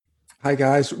Hi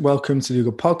guys, welcome to the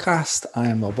Good Podcast. I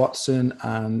am Rob Watson,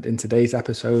 and in today's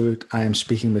episode, I am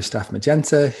speaking with Steph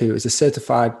Magenta, who is a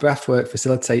certified breathwork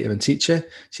facilitator and teacher.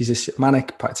 She's a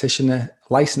shamanic practitioner,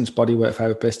 licensed bodywork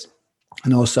therapist,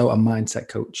 and also a mindset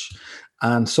coach.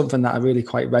 And something that I really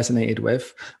quite resonated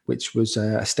with, which was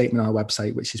a statement on our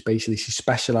website, which is basically she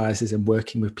specializes in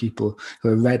working with people who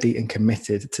are ready and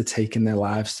committed to taking their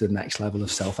lives to the next level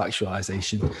of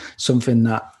self-actualization. Something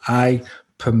that I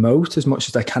promote as much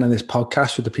as I can in this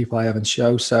podcast with the people I have on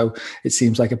show. So it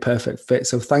seems like a perfect fit.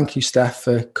 So thank you, Steph,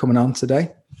 for coming on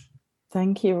today.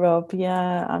 Thank you, Rob.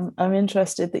 Yeah, I'm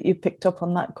interested that you picked up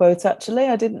on that quote. Actually,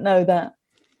 I didn't know that.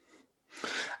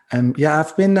 Yeah,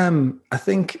 I've been. I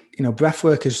think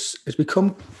breathwork has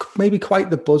become maybe quite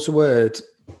the buzzword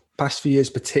past few years,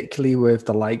 particularly with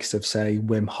the likes of say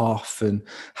Wim Hof and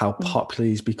how popular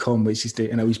he's become. Which is,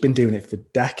 he's been doing it for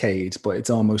decades, but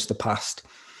it's almost the past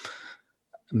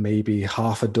maybe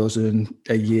half a dozen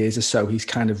years or so. He's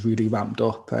kind of really ramped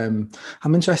up. I'm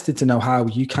interested to know how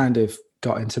you kind of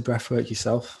got into breathwork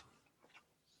yourself.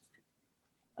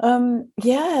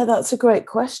 Yeah, that's a great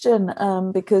question.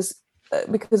 Because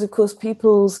of course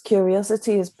people's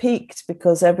curiosity has peaked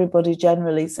because everybody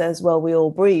generally says, well, we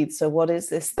all breathe, so what is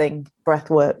this thing, breath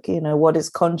work? What is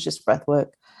conscious breath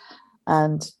work?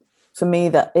 And for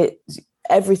me,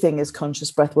 everything is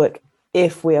conscious breath work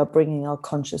if we are bringing our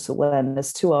conscious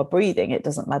awareness to our breathing. It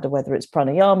doesn't matter whether it's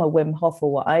pranayama, Wim Hof,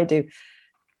 or what I do.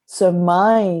 So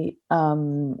my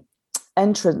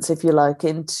entrance, if you like,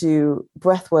 into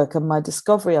breathwork and my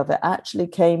discovery of it actually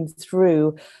came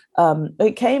through.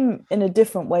 It came in a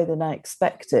different way than I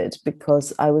expected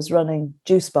because I was running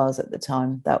juice bars at the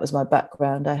time. That was my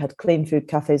background. I had clean food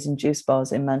cafes and juice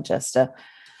bars in Manchester.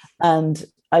 And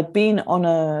I'd been on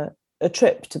a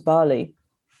trip to Bali.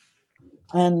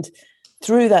 And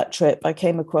through that trip, I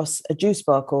came across a juice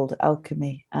bar called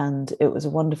Alchemy, and it was a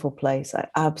wonderful place. I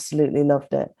absolutely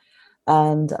loved it.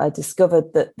 And I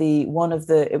discovered that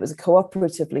it was a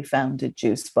cooperatively founded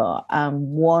juice bar, and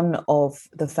one of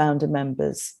the founder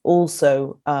members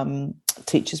also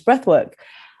teaches breathwork.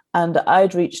 And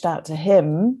I'd reached out to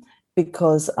him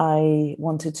because I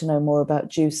wanted to know more about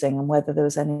juicing and whether there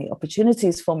was any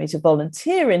opportunities for me to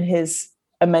volunteer in his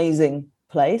amazing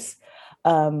place.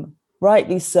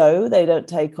 Rightly so, they don't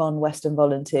take on Western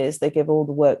volunteers. They give all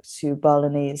the work to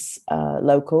Balinese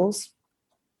locals.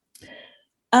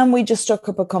 And we just struck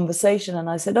up a conversation and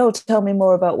I said, oh, tell me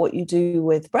more about what you do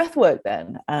with breathwork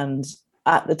then. And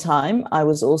at the time, I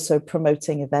was also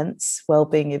promoting events,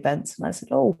 well-being events. And I said,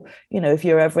 oh, if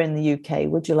you're ever in the UK,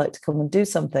 would you like to come and do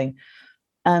something?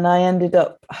 And I ended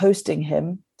up hosting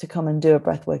him to come and do a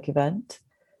breathwork event,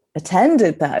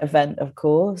 attended that event, of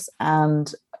course.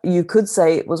 And you could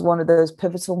say it was one of those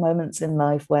pivotal moments in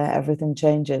life where everything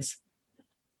changes,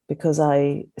 because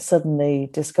I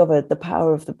suddenly discovered the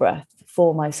power of the breath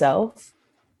for myself.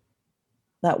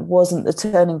 That wasn't the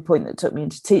turning point that took me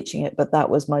into teaching it, but that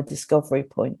was my discovery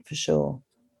point for sure.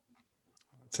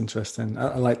 It's interesting.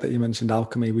 I like that you mentioned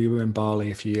Alchemy. We were in Bali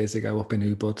a few years ago up in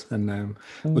Ubud and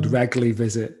would regularly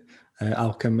visit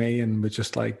Alchemy, and we're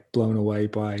just like blown away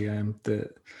by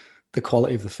the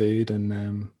quality of the food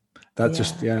and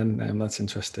that's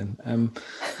interesting.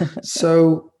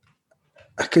 So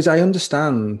because I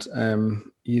understand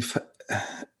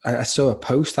I saw a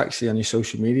post actually on your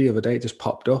social media the other day. It just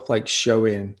popped up like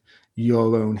showing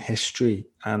your own history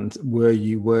and where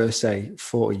you were, say,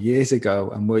 40 years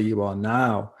ago and where you are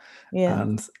now. Yeah.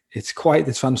 And it's quite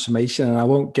the transformation. And I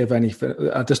won't give anything.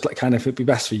 I just like kind of it'd be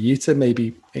best for you to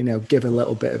maybe give a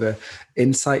little bit of a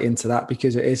insight into that,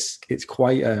 because it's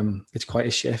quite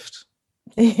a shift.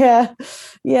 Yeah.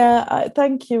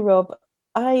 Thank you, Rob.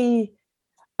 I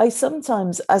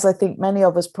sometimes, as I think many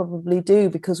of us probably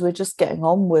do, because we're just getting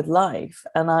on with life,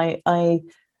 and I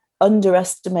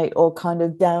underestimate or kind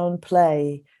of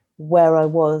downplay where I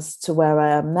was to where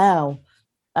I am now.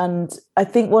 And I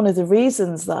think one of the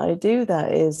reasons that I do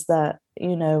that is that,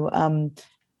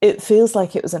 it feels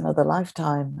like it was another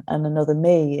lifetime and another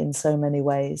me in so many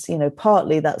ways.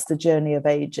 Partly that's the journey of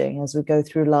aging as we go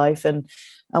through life, and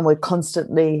we're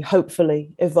constantly,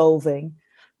 hopefully, evolving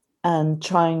and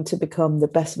trying to become the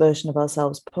best version of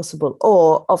ourselves possible,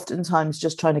 or oftentimes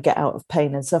just trying to get out of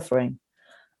pain and suffering.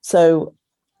 So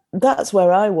that's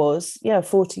where I was,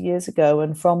 40 years ago.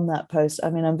 And from that post,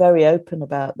 I mean, I'm very open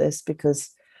about this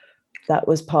because that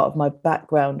was part of my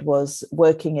background, was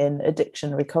working in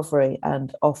addiction recovery.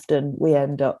 And often we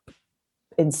end up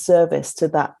in service to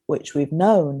that which we've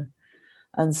known.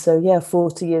 And so,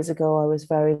 40 years ago, I was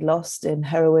very lost in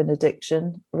heroin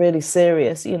addiction, really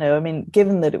serious. I mean,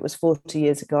 given that it was 40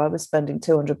 years ago, I was spending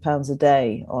 £200 a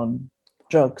day on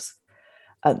drugs.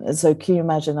 And so can you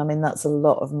imagine, I mean, that's a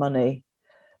lot of money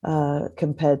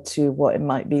compared to what it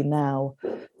might be now.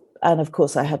 And of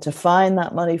course, I had to find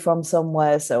that money from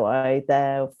somewhere. So I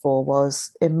therefore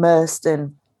was immersed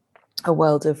in a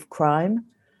world of crime,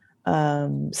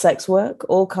 sex work,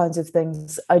 all kinds of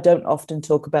things. I don't often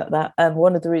talk about that. And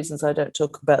one of the reasons I don't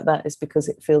talk about that is because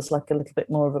it feels like a little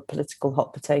bit more of a political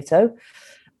hot potato.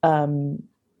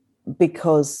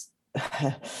 Because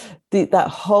that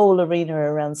whole arena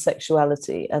around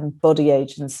sexuality and body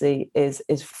agency is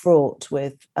fraught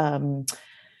with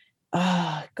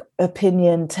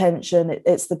opinion, tension.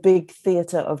 It's the big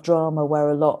theatre of drama where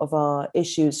a lot of our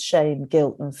issues, shame,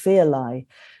 guilt, and fear lie.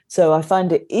 So I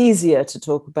find it easier to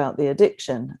talk about the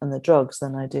addiction and the drugs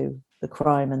than I do the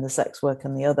crime and the sex work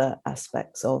and the other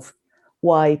aspects of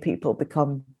why people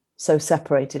become so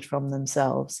separated from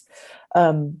themselves.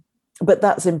 But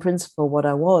that's in principle what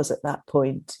I was at that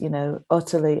point,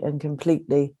 utterly and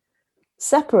completely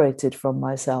separated from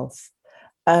myself.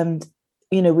 And,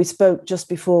 we spoke just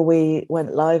before we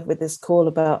went live with this call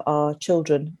about our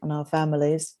children and our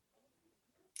families.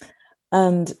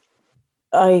 And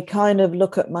I kind of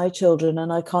look at my children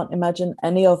and I can't imagine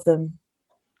any of them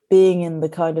being in the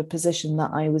kind of position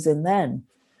that I was in then,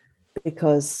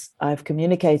 because I've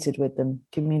communicated with them.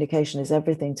 Communication is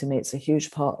everything to me. It's a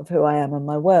huge part of who I am and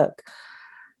my work.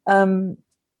 But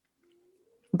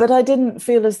I didn't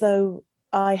feel as though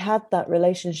I had that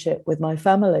relationship with my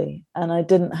family, and I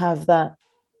didn't have that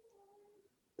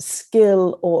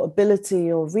skill or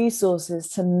ability or resources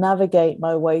to navigate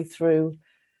my way through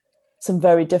some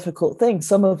very difficult things,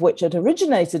 some of which had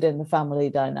originated in the family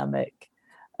dynamic.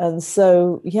 And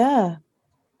so, there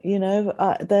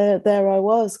I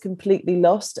was, completely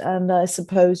lost. And I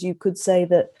suppose you could say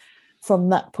that from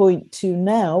that point to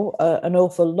now, an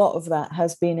awful lot of that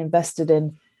has been invested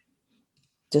in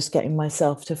just getting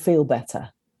myself to feel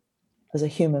better as a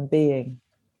human being,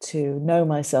 to know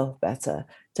myself better,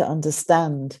 to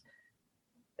understand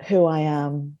who I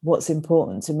am, what's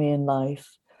important to me in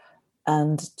life,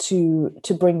 and to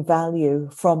bring value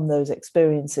from those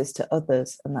experiences to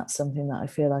others. And that's something that I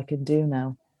feel I can do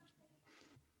now.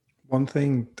 One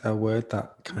thing, a word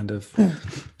that kind of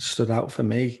stood out for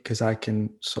me, because I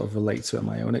can sort of relate to it in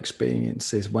my own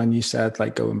experience, is when you said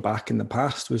like going back in the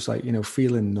past was like,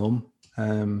 feeling numb,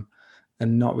 and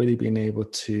not really being able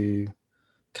to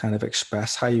kind of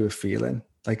express how you were feeling.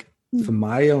 Like for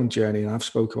my own journey, and I've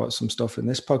spoke about some stuff in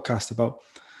this podcast about,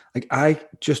 like, I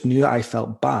just knew that I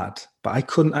felt bad, but I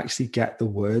couldn't actually get the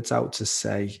words out to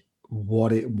say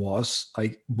what it was,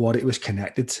 like what it was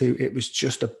connected to. It was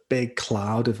just a big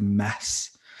cloud of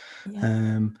mess.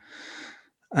 Yeah.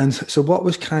 And so what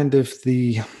was kind of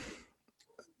the,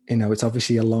 it's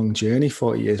obviously a long journey,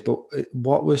 40 years, but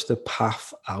what was the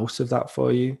path out of that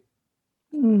for you?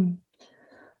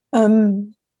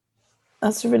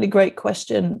 That's a really great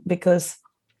question, because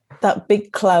that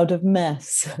big cloud of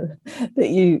mess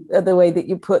the way that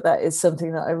you put that is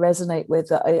something that I resonate with,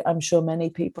 that I'm sure many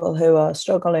people who are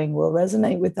struggling will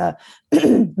resonate with that.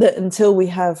 That until we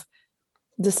have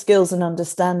the skills and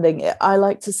understanding, I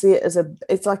like to see it as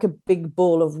it's like a big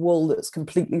ball of wool that's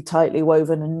completely tightly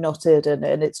woven and knotted, and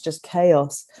it's just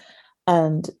chaos.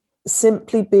 And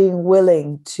simply being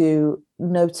willing to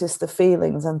notice the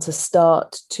feelings and to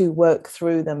start to work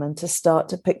through them and to start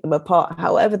to pick them apart,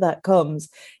 however that comes,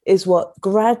 is what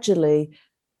gradually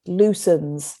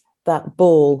loosens that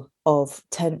ball of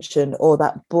tension, or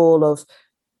that ball of,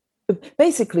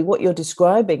 basically what you're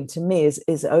describing to me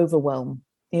is overwhelm.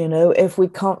 If we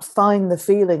can't find the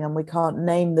feeling and we can't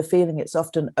name the feeling, it's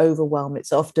often overwhelm,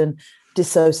 it's often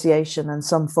dissociation and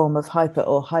some form of hyper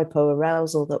or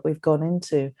hypoarousal that we've gone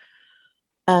into.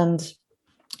 And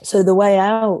so the way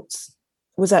out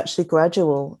was actually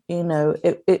gradual.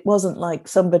 It wasn't like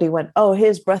somebody went, oh,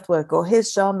 here's breath work, or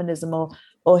here's shamanism,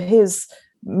 or here's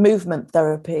movement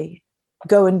therapy,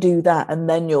 go and do that and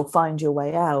then you'll find your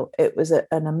way out. It was an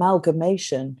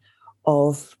amalgamation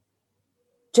of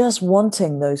just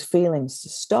wanting those feelings to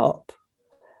stop,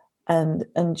 and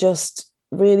just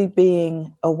really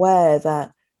being aware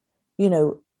that,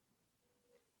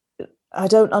 I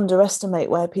don't underestimate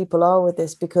where people are with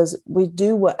this, because we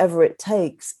do whatever it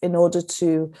takes in order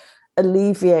to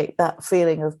alleviate that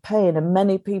feeling of pain. And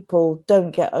many people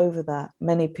don't get over that.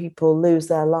 Many people lose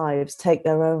their lives, take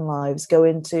their own lives, go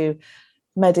into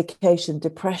medication,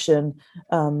 depression,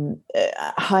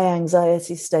 high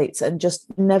anxiety states, and just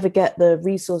never get the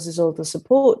resources or the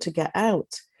support to get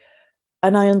out.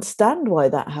 And I understand why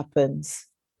that happens.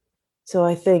 So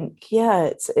I think,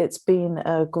 it's been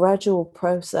a gradual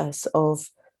process of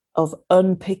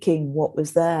unpicking what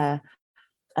was there,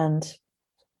 and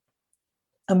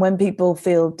And when people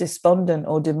feel despondent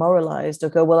or demoralized or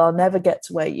go, well, I'll never get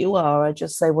to where you are, I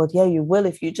just say, well, yeah, you will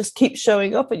if you just keep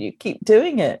showing up and you keep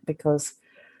doing it. Because,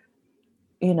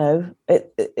 you know,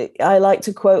 I like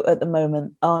to quote at the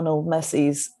moment Arnold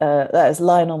Messi's, that is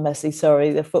Lionel Messi,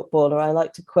 sorry, the footballer. I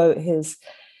like to quote his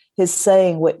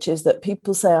saying, which is that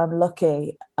people say I'm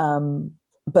lucky,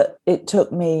 but it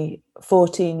took me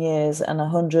 14 years and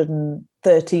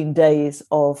 113 days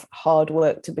of hard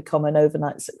work to become an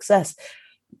overnight success.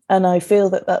 And I feel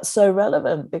that that's so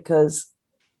relevant, because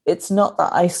it's not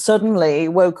that I suddenly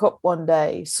woke up one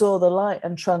day, saw the light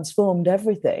and transformed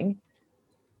everything.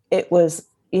 It was,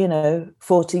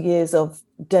 40 years of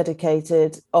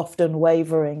dedicated, often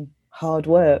wavering, hard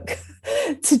work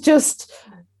to just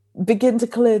begin to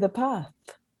clear the path.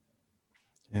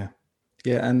 Yeah.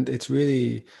 Yeah. And it's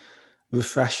really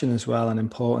refreshing as well, and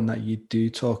important that you do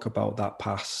talk about that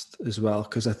past as well,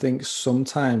 because I think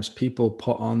sometimes people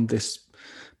put on this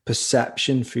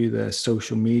perception through their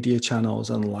social media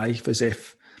channels and life as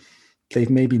if they've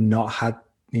maybe not had,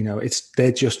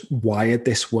 they're just wired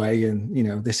this way,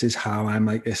 and this is how I'm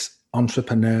like this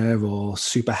entrepreneur or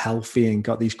super healthy and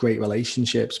got these great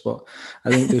relationships. But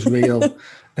I think there's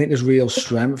real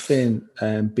strength in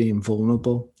being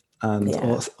vulnerable and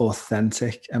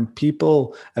authentic, and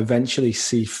people eventually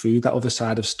see through that other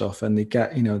side of stuff, and they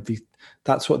get,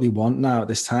 that's what they want now at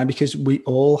this time, because we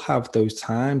all have those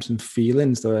times and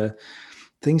feelings where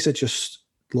things are just,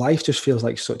 life just feels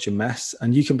like such a mess,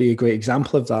 and you can be a great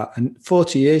example of that. And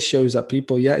 40 years shows that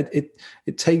people,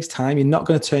 it takes time. You're not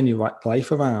going to turn your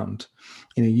life around.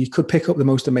 You could pick up the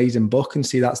most amazing book and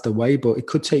see that's the way, but it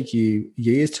could take you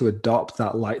years to adopt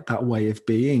that way of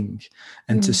being,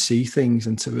 and to see things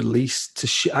and to release,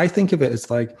 I think of it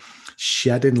as like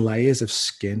shedding layers of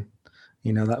skin,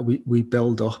 that we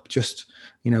build up. Just,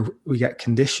 we get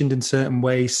conditioned in certain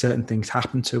ways, certain things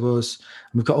happen to us,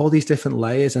 and we've got all these different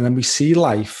layers, and then we see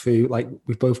life through, like,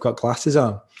 we've both got glasses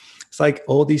on. It's like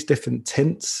all these different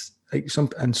tints, like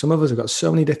some of us have got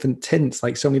so many different tints,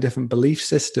 like so many different belief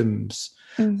systems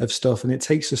of stuff, and it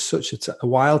takes us such a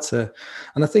while to.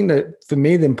 And I think that for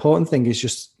me, the important thing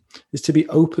is to be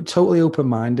totally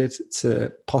open-minded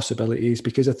to possibilities,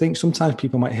 because I think sometimes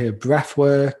people might hear breath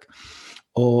work,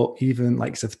 or even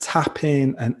like sort of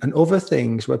tapping and other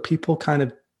things, where people kind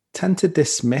of tend to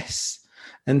dismiss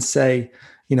and say,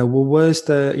 well, where's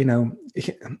the,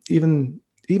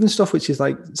 even stuff which is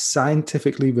like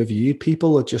scientifically reviewed,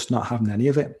 people are just not having any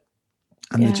of it.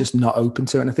 And they're just not open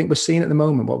to it. And I think we're seeing at the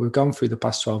moment what we've gone through the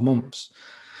past 12 months.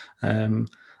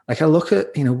 Like I look at,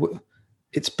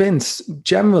 it's been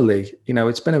generally,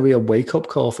 it's been a real wake up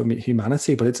call for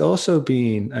humanity, but it's also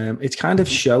been, it's kind of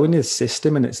showing its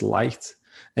system and its light,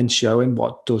 and showing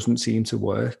what doesn't seem to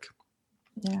work.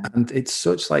 Yeah. And it's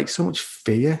so much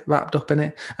fear wrapped up in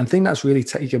it. And I think that's really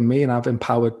taken me, and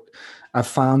I've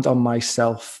found on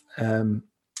myself, on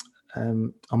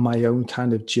my own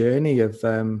kind of journey of,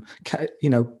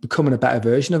 becoming a better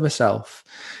version of myself,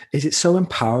 is it's so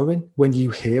empowering when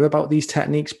you hear about these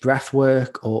techniques, breath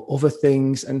work or other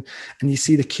things, and you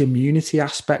see the community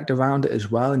aspect around it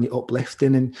as well, and you're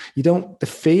uplifting, and the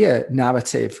fear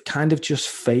narrative kind of just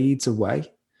fades away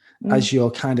as you're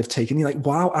kind of taking, you're like,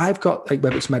 wow, I've got, like,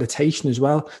 whether it's meditation as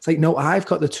well, it's like, no, I've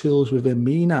got the tools within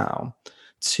me now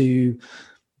to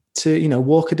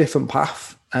walk a different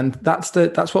path. And that's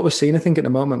what we're seeing, I think, at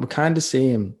the moment. We're kind of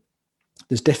seeing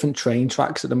there's different train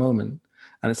tracks at the moment,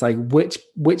 and it's like,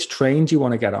 which train do you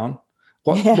want to get on?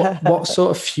 What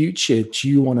sort of future do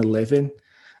you want to live in?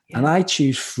 Yeah. And I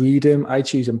choose freedom, I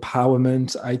choose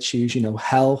empowerment, I choose,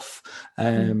 health.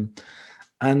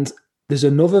 And there's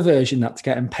another version that's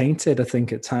getting painted, I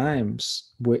think, at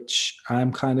times, which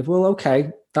I'm kind of, well,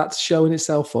 okay, that's showing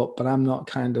itself up, but I'm not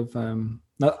kind of,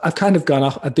 I've kind of gone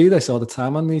off. I do this all the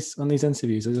time on these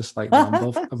interviews. I just like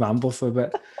ramble for a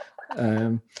bit.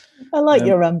 I like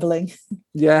your rambling.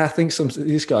 Yeah, I think you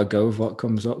just got to go with what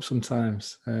comes up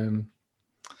sometimes.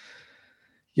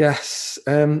 Yes.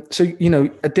 So,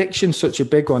 addiction's such a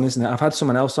big one, isn't it? I've had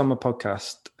someone else on my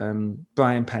podcast,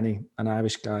 Brian Penny, an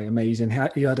Irish guy, amazing.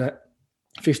 He had a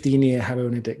 15-year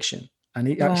heroin addiction, and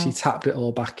he actually tapped it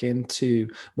all back into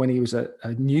when he was a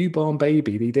newborn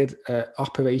baby. They did an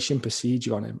operation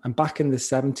procedure on him. And back in the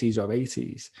 70s or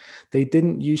 80s, they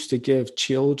didn't used to give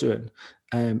children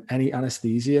any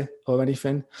anesthesia or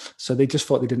anything. So they just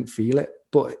thought they didn't feel it.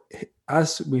 But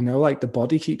as we know, like, the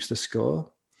body keeps the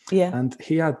score. Yeah. And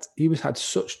he had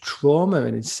such trauma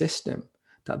in his system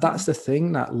that's the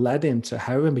thing that led him to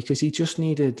heroin, because he just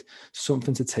needed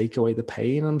something to take away the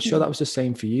pain. I'm sure that was the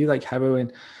same for you. Like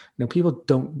heroin, people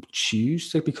don't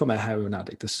choose to become a heroin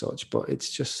addict as such, but it's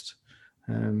just,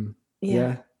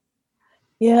 yeah.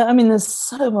 Yeah, I mean, there's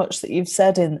so much that you've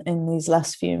said in these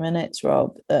last few minutes,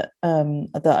 Rob, that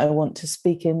I want to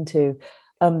speak into.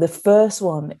 The first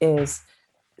one is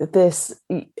this.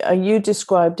 You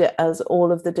described it as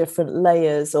all of the different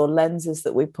layers or lenses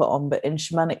that we put on, but in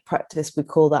shamanic practice, we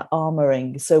call that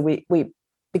armoring. So we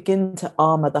begin to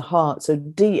armor the heart. So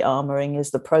de-armoring is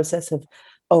the process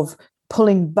of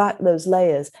pulling back those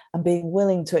layers and being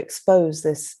willing to expose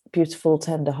this beautiful,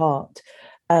 tender heart.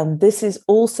 And this is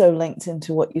also linked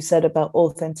into what you said about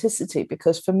authenticity,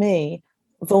 because for me,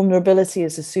 vulnerability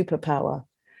is a superpower.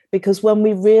 Because when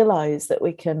we realize that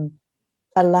we can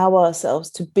allow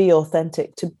ourselves to be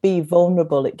authentic, to be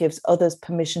vulnerable, it gives others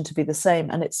permission to be the same.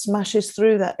 And it smashes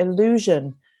through that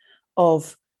illusion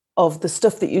of the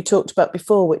stuff that you talked about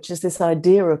before, which is this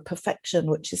idea of perfection,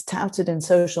 which is touted in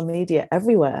social media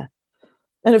everywhere.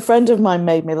 And a friend of mine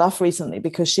made me laugh recently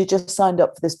because she just signed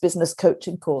up for this business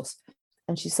coaching course.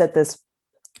 And she said there's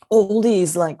all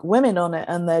these like women on it,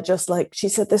 and they're just like, she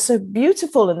said, they're so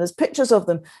beautiful, and there's pictures of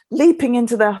them leaping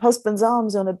into their husband's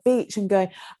arms on a beach and going,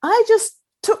 I just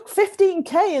took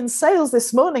 15k in sales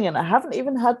this morning and I haven't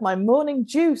even had my morning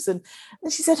juice. And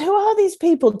she said, who are these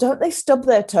people? Don't they stub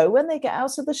their toe when they get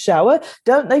out of the shower?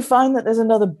 Don't they find that there's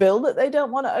another bill that they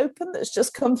don't want to open that's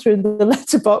just come through the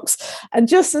letterbox? And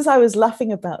just as I was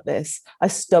laughing about this, I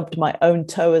stubbed my own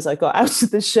toe as I got out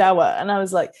of the shower. And I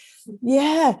was like,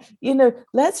 yeah,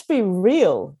 let's be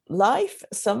real. Life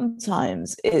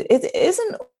sometimes it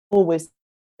isn't always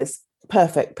this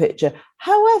perfect picture.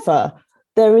 However,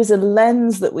 there is a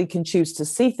lens that we can choose to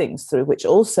see things through, which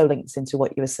also links into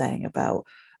what you were saying about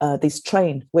this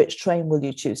train. Which train will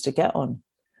you choose to get on?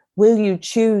 Will you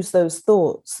choose those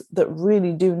thoughts that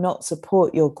really do not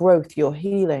support your growth, your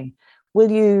healing?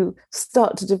 Will you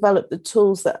start to develop the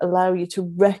tools that allow you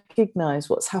to recognize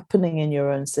what's happening in your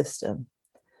own system?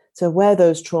 So where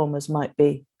those traumas might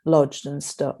be lodged and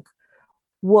stuck,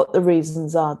 what the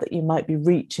reasons are that you might be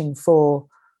reaching for,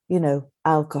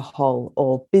 alcohol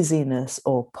or busyness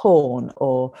or porn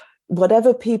or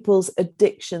whatever people's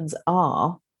addictions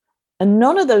are. And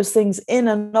none of those things in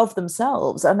and of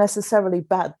themselves are necessarily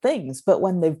bad things. But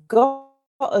when they've got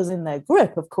us in their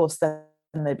grip, of course, then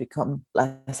they become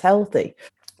less healthy.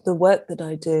 The work that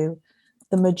I do,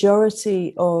 the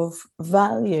majority of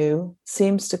value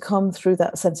seems to come through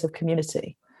that sense of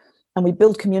community. And we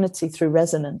build community through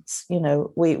resonance.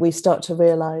 We start to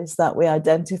realize that we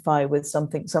identify with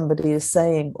something somebody is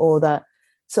saying, or that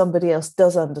somebody else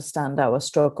does understand our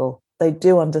struggle. They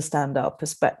do understand our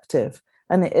perspective,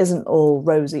 and it isn't all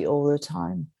rosy all the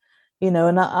time.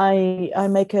 And I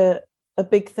make a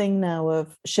big thing now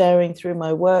of sharing through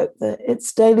my work that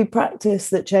it's daily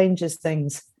practice that changes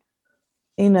things.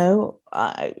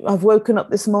 I've woken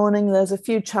up this morning, there's a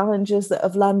few challenges that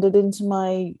have landed into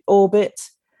my orbit.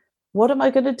 What am I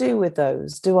going to do with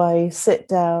those? Do I sit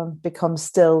down, become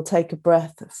still, take a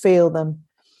breath, feel them?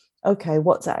 Okay,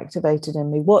 what's activated in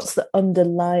me? What's the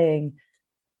underlying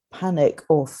panic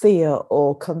or fear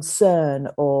or concern,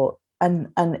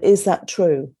 and is that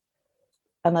true?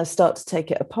 And I start to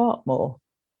take it apart more,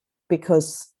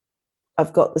 because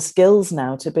I've got the skills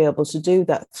now to be able to do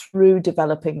that through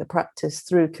developing the practice,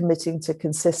 through committing to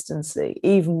consistency,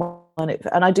 even when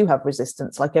and I do have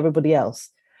resistance like everybody else.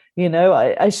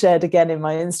 I shared again in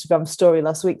my Instagram story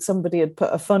last week, somebody had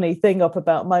put a funny thing up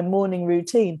about my morning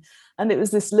routine, and it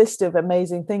was this list of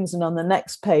amazing things. And on the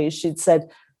next page, she'd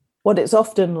said what it's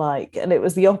often like. And it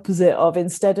was the opposite of,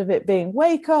 instead of it being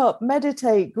wake up,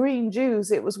 meditate, green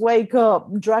juice, it was wake up,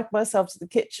 drag myself to the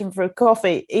kitchen for a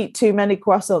coffee, eat too many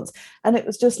croissants. And it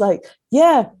was just like,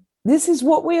 yeah, this is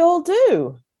what we all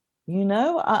do.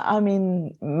 I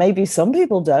mean, maybe some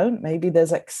people don't. Maybe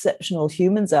there's exceptional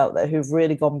humans out there who've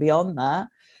really gone beyond that.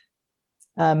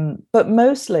 But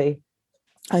mostly,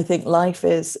 I think life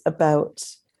is about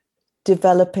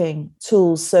developing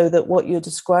tools so that what you're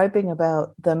describing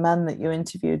about the man that you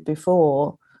interviewed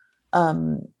before,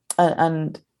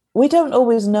 and we don't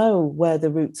always know where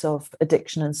the roots of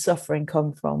addiction and suffering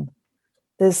come from.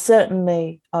 There's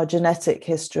certainly our genetic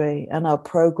history and our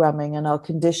programming and our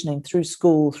conditioning through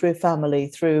school, through family,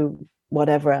 through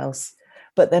whatever else.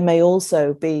 But there may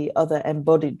also be other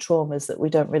embodied traumas that we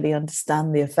don't really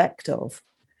understand the effect of.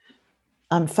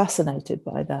 I'm fascinated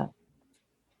by that.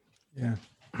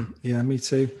 Yeah, me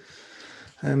too.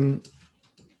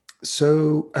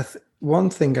 So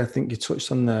one thing I think you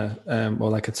touched on there,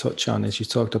 or like a touch on, is you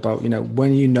talked about,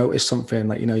 when you notice something,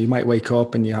 like, you might wake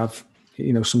up and you have,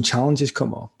 some challenges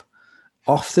come up.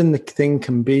 Often the thing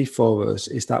can be for us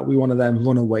is that we want to then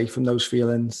run away from those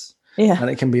feelings. Yeah. And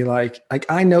it can be like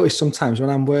I notice sometimes when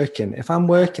I'm working, if I'm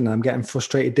working and I'm getting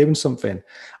frustrated doing something,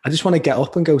 I just want to get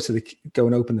up and go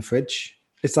and open the fridge.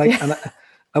 It's like, and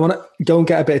I want to go and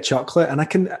get a bit of chocolate, and I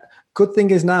can. Good thing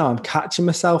is now I'm catching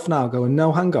myself now going,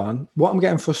 no, hang on. What I'm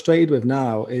getting frustrated with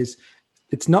now is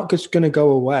it's not just going to go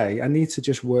away. I need to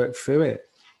just work through it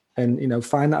and,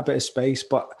 find that bit of space.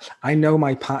 But I know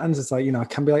my patterns. It's like, I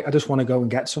can be like, I just want to go and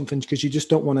get something, because you just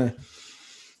don't want to,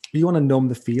 you want to numb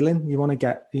the feeling. You want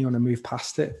to move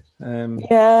past it.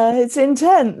 Yeah, it's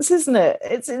intense, isn't it?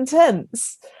 It's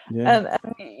intense. Yeah.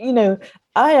 And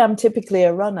I am typically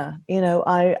a runner.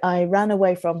 I ran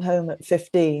away from home at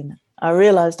 15. I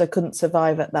realized I couldn't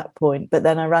survive at that point, but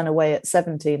then I ran away at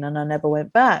 17 and I never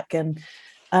went back. And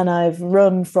I've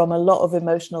run from a lot of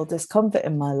emotional discomfort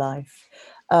in my life.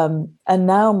 And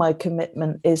now my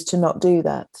commitment is to not do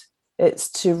that. It's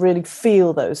to really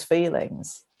feel those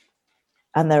feelings.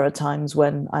 And there are times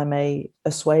when I may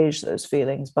assuage those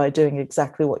feelings by doing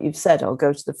exactly what you've said. I'll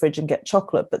go to the fridge and get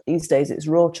chocolate, but these days it's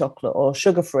raw chocolate or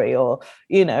sugar-free, or,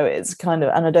 it's kind of,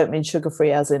 and I don't mean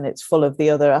sugar-free as in it's full of the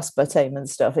other aspartame and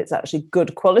stuff. It's actually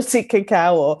good quality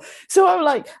cacao. So I'm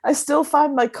like, I still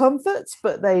find my comforts,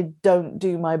 but they don't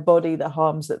do my body the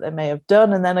harms that they may have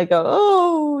done. And then I go,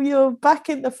 oh, you're back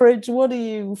in the fridge. What are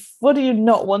you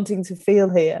not wanting to feel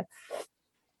here?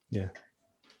 Yeah.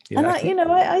 And I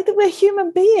think we're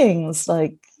human beings.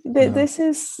 Like this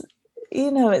is,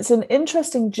 it's an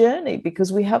interesting journey,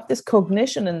 because we have this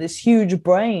cognition and this huge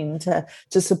brain to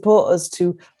support us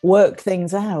to work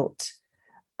things out.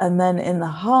 And then in the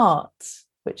heart,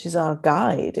 which is our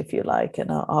guide, if you like,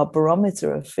 and our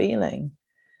barometer of feeling,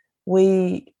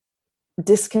 we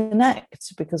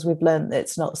disconnect because we've learned that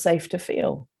it's not safe to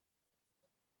feel,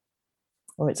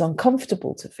 or it's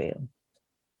uncomfortable to feel.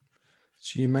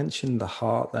 So you mentioned the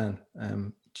heart then.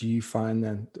 Do you find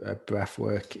then breath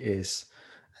work is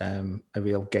a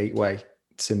real gateway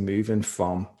to moving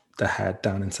from the head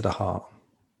down into the heart?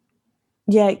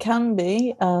 Yeah, it can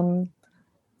be.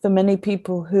 For many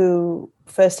people who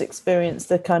first experience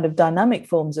the kind of dynamic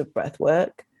forms of breath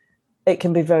work, it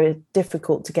can be very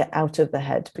difficult to get out of the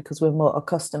head, because we're more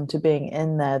accustomed to being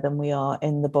in there than we are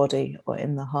in the body or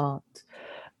in the heart.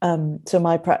 So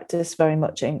my practice very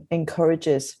much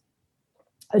encourages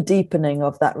a deepening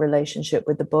of that relationship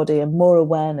with the body and more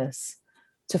awareness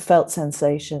to felt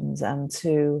sensations and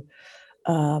to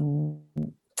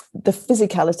the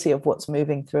physicality of what's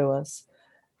moving through us.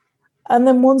 And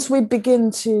then once we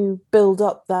begin to build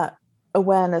up that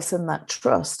awareness and that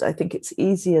trust, I think it's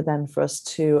easier then for us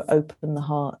to open the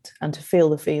heart and to feel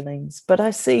the feelings. But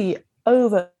I see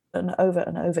over and over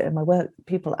and over in my work,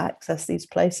 people access these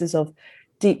places of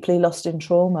deeply locked in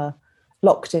trauma.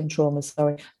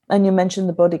 And you mentioned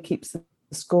The Body Keeps the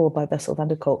Score by Bessel van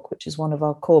der Kolk, which is one of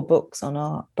our core books on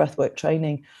our breathwork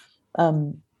training.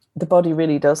 The body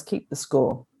really does keep the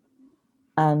score.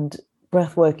 And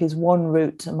breathwork is one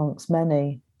route amongst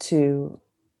many to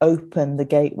open the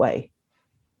gateway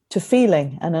to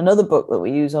feeling. And another book that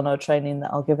we use on our training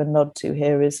that I'll give a nod to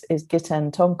here is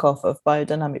Giten Tomkov of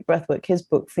Biodynamic Breathwork. His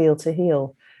book, Feel to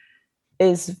Heal,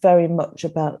 is very much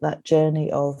about that journey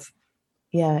of,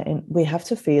 we have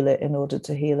to feel it in order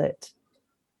to heal it.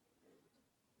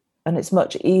 And it's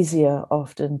much easier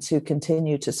often to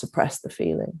continue to suppress the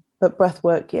feeling. But breath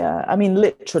work,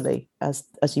 literally, as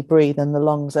you breathe and the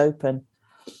lungs open,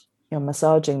 you're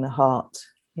massaging the heart,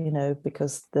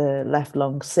 because the left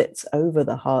lung sits over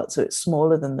the heart, so it's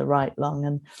smaller than the right lung.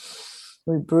 And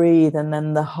we breathe, and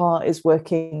then the heart is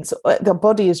working. So the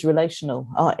body is relational.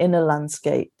 Our inner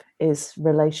landscape is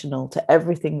relational to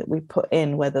everything that we put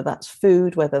in, whether that's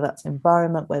food, whether that's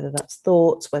environment, whether that's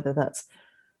thoughts, whether that's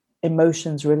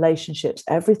emotions, relationships.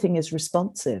 Everything is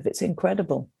responsive. It's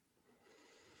incredible.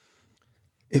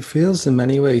 It feels in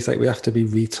many ways like we have to be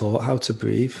retaught how to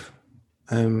breathe.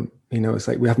 It's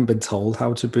like we haven't been told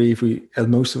how to breathe.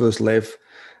 Most of us live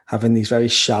having these very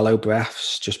shallow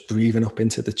breaths, just breathing up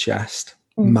into the chest,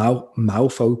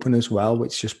 mouth open as well,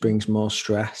 which just brings more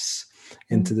stress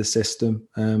into the system.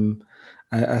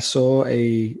 I saw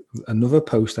another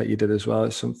post that you did as well.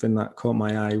 It's something that caught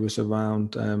my eye, was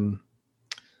around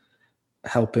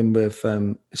helping with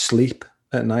sleep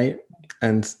at night.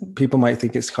 And people might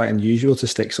think it's quite unusual to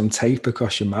stick some tape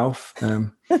across your mouth.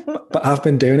 But I've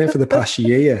been doing it for the past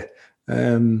year.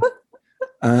 And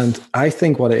I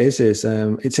think what it is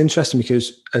it's interesting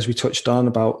because, as we touched on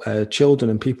about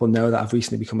children, and people know that I've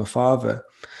recently become a father,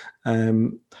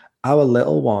 our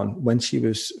little one, when she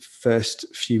was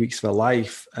first few weeks of her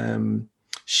life,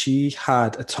 she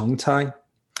had a tongue tie.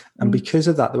 And because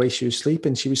of that, the way she was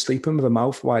sleeping with her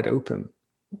mouth wide open.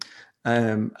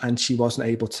 And she wasn't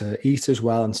able to eat as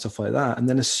well and stuff like that. And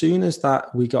then as soon as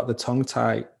that we got the tongue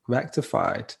tie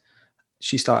rectified,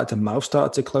 her mouth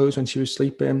started to close when she was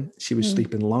sleeping. She was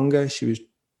sleeping longer. She was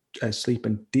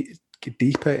sleeping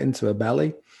deeper into her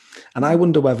belly. And I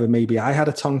wonder whether maybe I had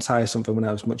a tongue tie or something when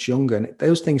I was much younger, and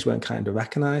those things weren't kind of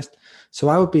recognized. So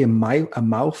I would be a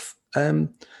mouth,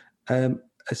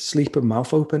 asleep with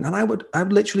mouth open, and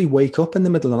I'd literally wake up in the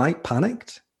middle of the night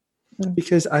panicked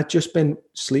because I'd just been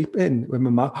sleeping with my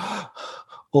mouth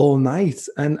all night,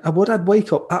 and I'd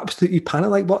wake up absolutely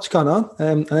panicked, like what's gone on?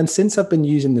 And then since I've been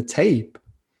using the tape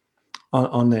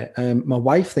on it, my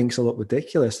wife thinks I look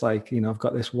ridiculous, like, I've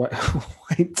got this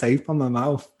white tape on my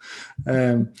mouth,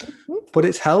 but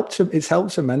it's helped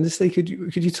tremendously. Could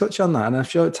you touch on that? And I'm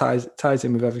sure it ties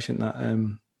in with everything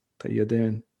that you're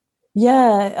doing.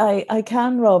 Yeah, I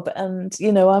can, Rob. And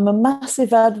I'm a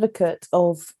massive advocate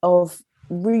of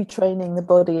retraining the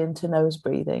body into nose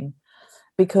breathing,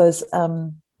 because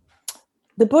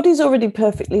the body's already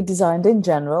perfectly designed in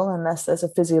general, unless there's a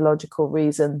physiological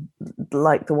reason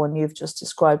like the one you've just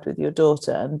described with your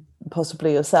daughter and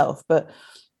possibly yourself. But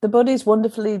the body's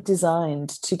wonderfully designed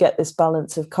to get this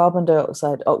balance of carbon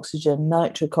dioxide, oxygen,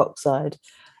 nitric oxide,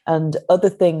 and other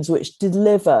things which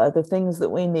deliver the things that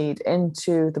we need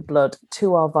into the blood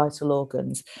to our vital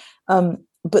organs.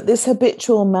 But this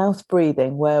habitual mouth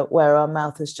breathing, where our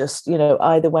mouth is just,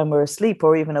 either when we're asleep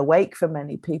or even awake for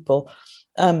many people,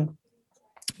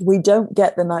 we don't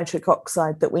get the nitric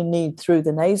oxide that we need through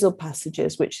the nasal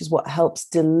passages, which is what helps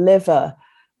deliver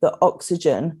the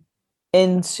oxygen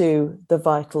into the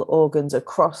vital organs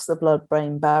across the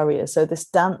blood-brain barrier. So this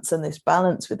dance and this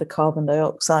balance with the carbon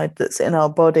dioxide that's in our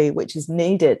body, which is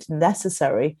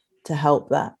necessary to help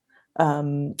that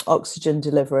oxygen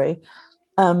delivery,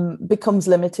 becomes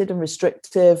limited and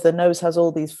restrictive. The nose has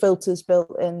all these filters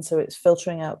built in, so it's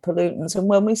filtering out pollutants. And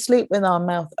when we sleep with our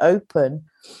mouth open,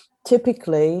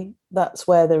 typically that's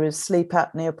where there is sleep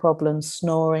apnea problems,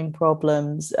 snoring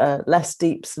problems, less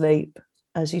deep sleep,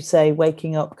 as you say,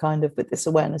 waking up kind of with this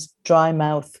awareness, dry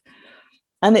mouth.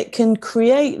 And it can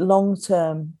create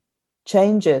long-term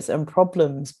changes and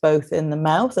problems both in the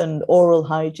mouth, and oral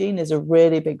hygiene is a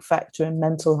really big factor in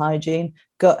mental hygiene.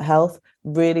 Gut health,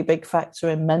 really big factor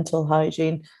in mental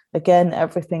hygiene. Again,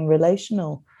 everything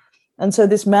relational. And so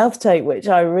this mouth tape, which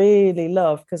I really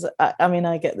love, because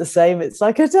I get the same. It's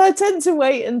like I tend to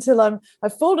wait until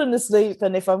I've fallen asleep,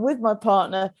 and if I'm with my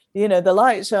partner, the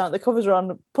lights are out, the covers are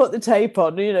on, put the tape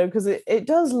on, because it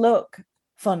does look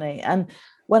funny. And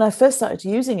when I first started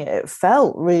using it, it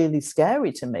felt really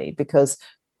scary to me, because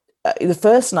the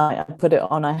first night I put it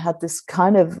on, I had this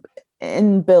kind of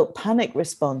inbuilt panic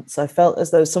response. I felt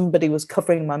as though somebody was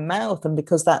covering my mouth, and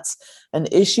because that's an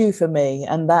issue for me,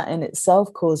 and that in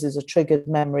itself causes a triggered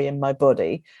memory in my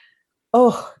body,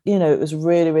 it was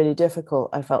really, really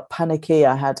difficult. I felt panicky.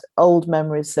 I had old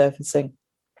memories surfacing,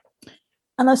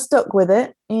 and I stuck with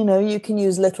it. You can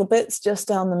use little bits just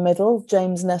down the middle.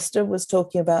 James Nestor was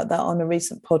talking about that on a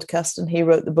recent podcast, and he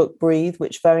wrote the book Breathe,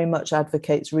 which very much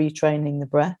advocates retraining the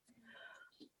breath.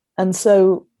 And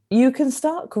so you can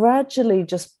start gradually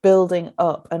just building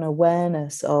up an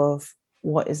awareness of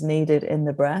what is needed in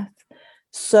the breath,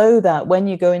 so that when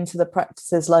you go into the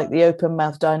practices like the open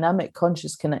mouth dynamic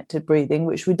conscious connected breathing,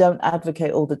 which we don't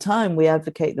advocate all the time, we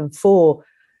advocate them for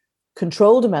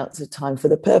controlled amounts of time for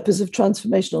the purpose of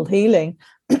transformational healing.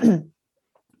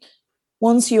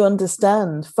 Once you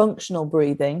understand functional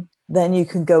breathing, then you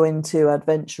can go into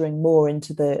adventuring more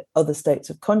into the other states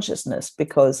of consciousness,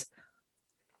 because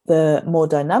the more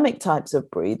dynamic types of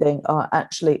breathing are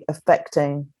actually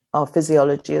affecting our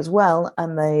physiology as well,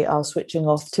 and they are switching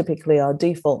off typically our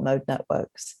default mode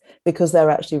networks, because they're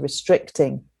actually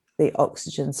restricting the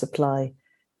oxygen supply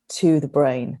to the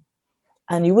brain.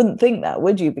 And you wouldn't think that,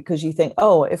 would you? Because you think,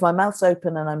 if my mouth's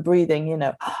open and I'm breathing,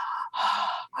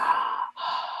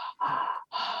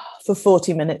 for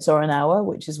 40 minutes or an hour,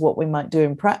 which is what we might do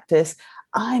in practice,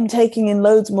 I'm taking in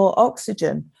loads more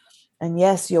oxygen. And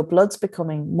yes, your blood's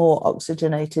becoming more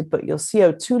oxygenated, but your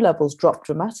CO2 levels drop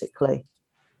dramatically.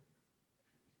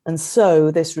 And so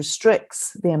this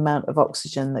restricts the amount of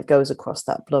oxygen that goes across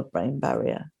that blood-brain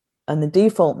barrier. And the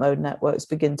default mode networks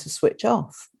begin to switch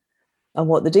off. And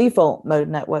what the default mode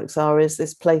networks are is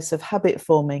this place of habit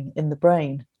forming in the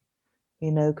brain,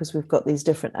 because we've got these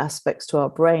different aspects to our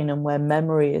brain, and where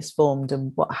memory is formed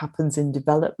and what happens in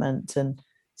development. And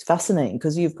it's fascinating,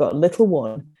 because you've got a little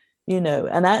one,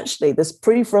 and actually this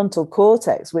prefrontal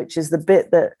cortex, which is the bit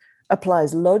that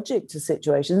applies logic to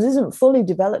situations, isn't fully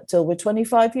developed till we're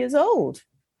 25 years old,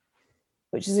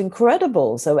 which is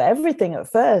incredible. So everything at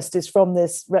first is from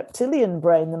this reptilian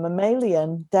brain, the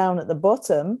mammalian, down at the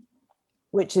bottom,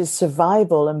 which is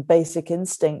survival and basic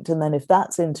instinct. And then if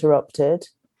that's interrupted,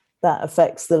 that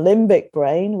affects the limbic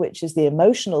brain, which is the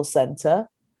emotional center.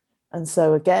 And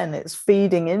so again, it's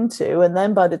feeding into, and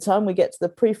then by the time we get to the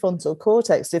prefrontal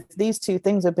cortex, if these two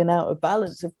things have been out of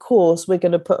balance, of course, we're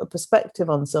going to put a perspective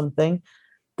on something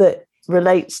that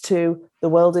relates to the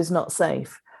world is not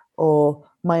safe, or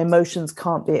my emotions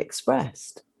can't be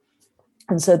expressed.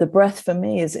 And so the breath for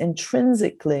me is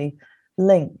intrinsically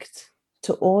linked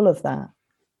to all of that.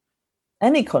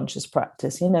 Any conscious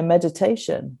practice,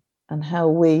 meditation, and how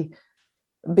we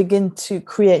begin to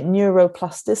create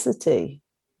neuroplasticity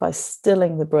by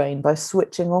stilling the brain, by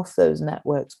switching off those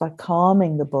networks, by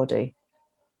calming the body,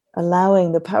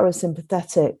 allowing the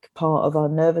parasympathetic part of our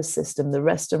nervous system, the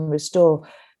rest and restore,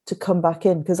 to come back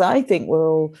in. Because I think we're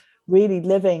all really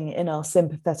living in our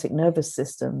sympathetic nervous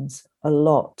systems a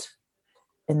lot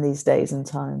in these days and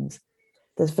times.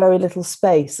 There's very little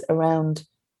space around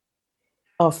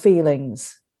our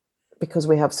feelings because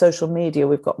we have social media,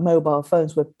 we've got mobile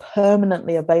phones, we're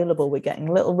permanently available, we're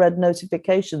getting little red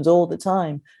notifications all the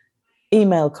time.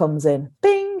 Email comes in,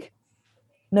 bing,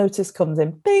 notice comes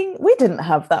in, bing. We didn't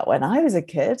have that when I was a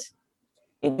kid.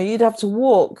 You'd have to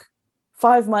walk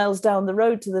 5 miles down the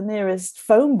road to the nearest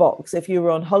phone box if you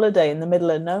were on holiday in the middle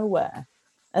of nowhere.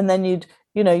 And then you'd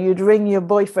ring your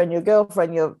boyfriend, your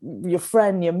girlfriend, your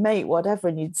friend, your mate, whatever,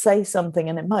 and you'd say something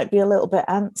and it might be a little bit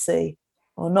antsy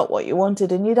or not what you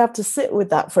wanted. And you'd have to sit with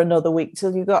that for another week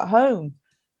till you got home.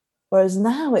 Whereas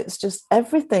now it's just,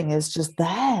 everything is just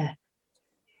there.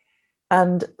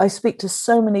 And I speak to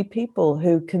so many people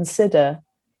who consider,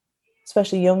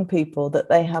 especially young people, that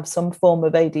they have some form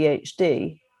of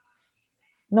ADHD,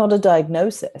 not a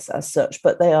diagnosis as such,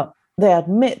 but they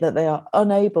admit that they are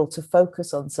unable to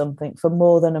focus on something for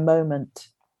more than a moment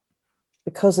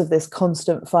because of this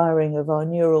constant firing of our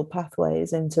neural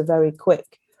pathways into very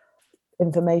quick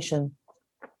information.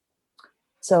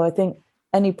 So I think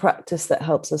any practice that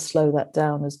helps us slow that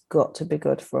down has got to be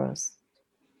good for us.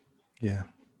 Yeah,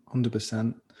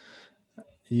 100%.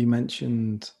 You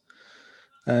mentioned,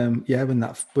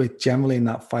 we're generally in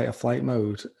that fight or flight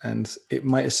mode, and it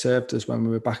might have served us when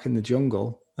we were back in the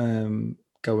jungle,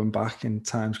 going back in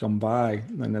times gone by,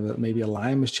 when maybe a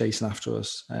lion was chasing after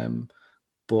us.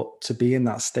 But to be in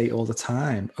that state all the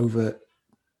time over,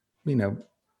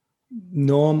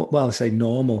 normal, well, I say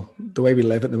normal, the way we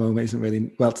live at the moment isn't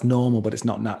really, well, it's normal, but it's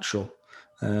not natural.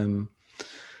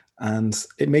 And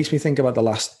it makes me think about the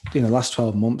last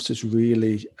 12 months has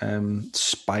really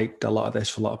spiked a lot of this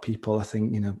for a lot of people. I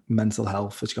think, mental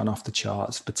health has gone off the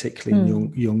charts,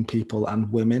 particularly young people and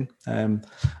women.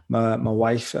 My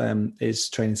wife is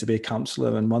training to be a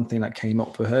counsellor, and one thing that came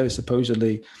up for her is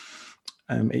supposedly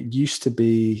it used to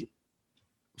be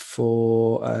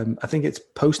for, I think it's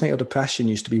postnatal depression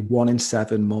used to be 1 in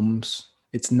 7 mums.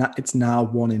 It's now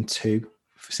 1 in 2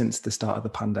 since the start of the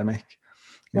pandemic.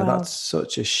 Wow. That's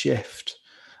such a shift.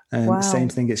 Wow. Same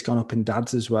thing, it's gone up in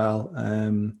dads as well.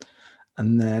 And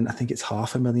then I think it's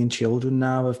 500,000 children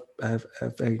now have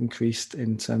increased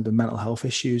in terms of mental health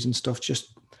issues and stuff.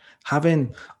 Just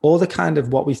having all the kind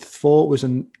of what we thought was,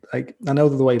 I know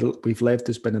the way we've lived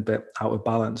has been a bit out of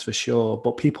balance for sure,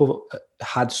 but people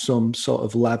had some sort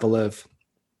of level of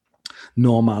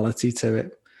normality to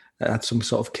it. It had some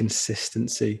sort of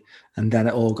consistency, and then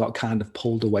it all got kind of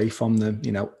pulled away from them.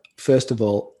 First of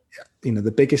all,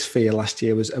 the biggest fear last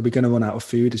year was, are we going to run out of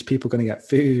food? Is people going to get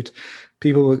food?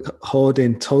 People were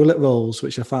hoarding toilet rolls,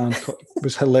 which I found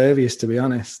was hilarious, to be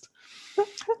honest.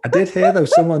 I did hear, though,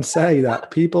 someone say that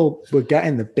people were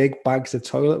getting the big bags of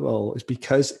toilet rolls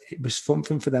because it was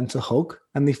something for them to hug,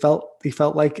 and they felt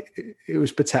like it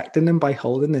was protecting them by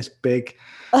holding this big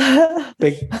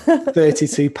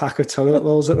 32 pack of toilet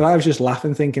rolls. And I was just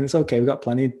laughing, thinking it's okay, we've got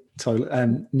plenty of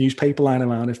toilet newspaper lying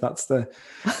around if that's the.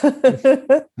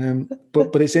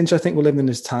 But it's interesting. We're living in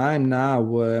this time now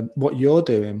where what you're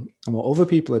doing and what other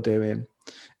people are doing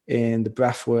in the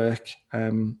breathwork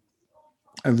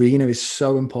arena is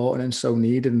so important and so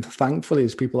needed. And thankfully,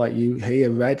 there's people like you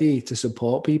here ready to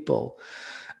support people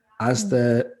as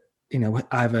the,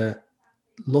 either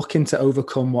looking to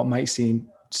overcome what might seem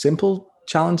simple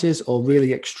challenges or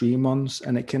really extreme ones.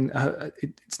 And it can,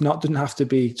 doesn't have to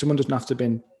be, someone doesn't have to be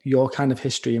in your kind of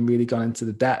history and really gone into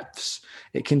the depths.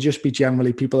 It can just be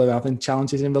generally people are having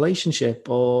challenges in relationship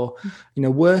or,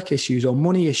 work issues or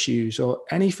money issues or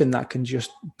anything that can just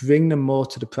bring them more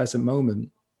to the present moment.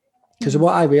 Because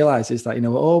what I realize is that,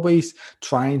 we're always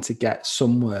trying to get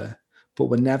somewhere, but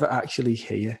we're never actually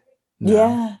here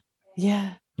now.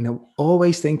 Yeah.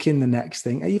 Always thinking the next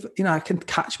thing. I can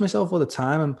catch myself all the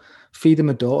time. I'm feeding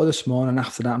my daughter this morning, and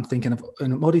after that I'm thinking of,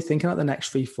 and I'm already thinking about the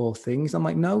next 3-4 things. I'm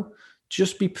like, no,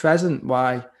 just be present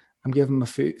while I'm giving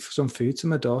some food to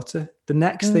my daughter. The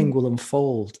next thing will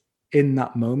unfold in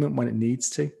that moment when it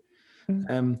needs to.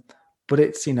 but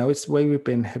it's, you know, it's the way we've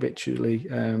been habitually,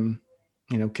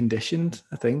 you know, conditioned,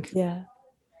 I think.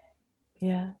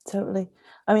 Yeah, totally.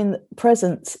 I mean,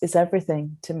 presence is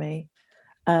everything to me.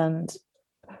 And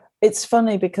it's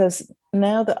funny because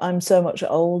now that I'm so much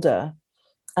older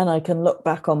and I can look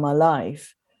back on my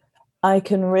life, I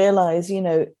can realize, you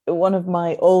know, one of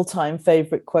my all-time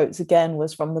favorite quotes again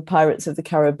was from the Pirates of the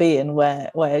Caribbean,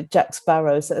 where Jack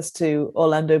Sparrow says to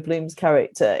Orlando Bloom's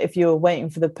character, "If you were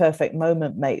waiting for the perfect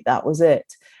moment, mate, that was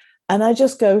it." And I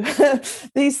just go,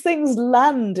 these things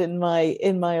land in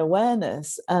my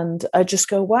awareness, and I just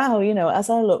go, wow, you know, as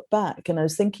I look back, and I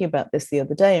was thinking about this the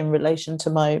other day in relation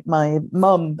to my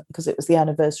mum, because it was the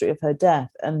anniversary of her death,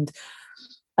 and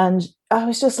I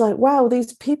was just like, wow,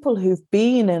 these people who've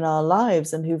been in our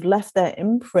lives and who've left their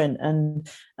imprint,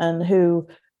 and who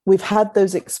we've had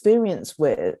those experiences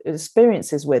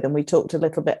with, and we talked a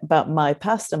little bit about my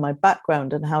past and my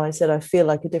background and how I said I feel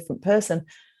like a different person.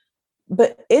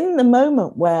 But in the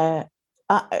moment where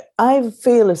I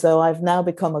feel as though I've now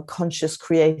become a conscious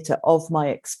creator of my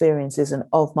experiences and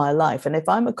of my life. And if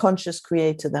I'm a conscious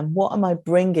creator, then what am I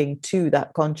bringing to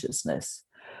that consciousness?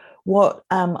 What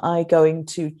am I going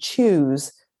to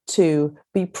choose to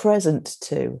be present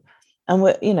to?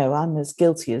 And you know, I'm as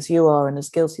guilty as you are, and as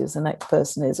guilty as the next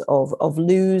person is of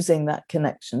losing that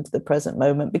connection to the present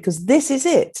moment, because this is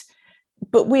it.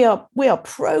 But we are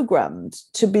programmed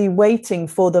to be waiting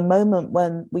for the moment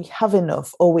when we have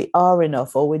enough, or we are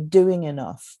enough, or we're doing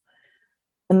enough.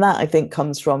 And that, I think,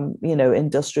 comes from, you know,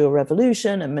 industrial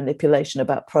revolution and manipulation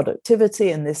about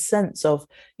productivity, and this sense of,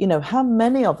 you know, how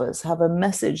many of us have a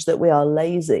message that we are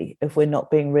lazy if we're not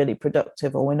being really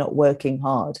productive or we're not working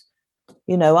hard.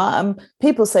 You know,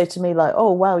 people say to me like,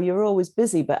 oh, wow, you're always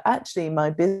busy. But actually,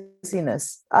 my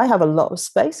busyness, I have a lot of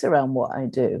space around what I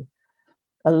do.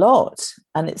 A lot.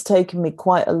 And it's taken me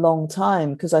quite a long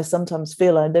time, because I sometimes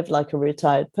feel I live like a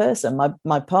retired person.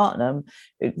 My partner,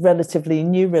 relatively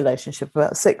new relationship,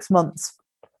 about 6 months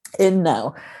in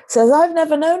now, says, I've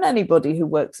never known anybody who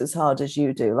works as hard as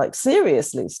you do. Like,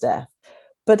 seriously, Steph.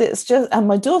 But it's just, and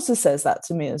my daughter says that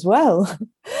to me as well.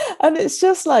 And it's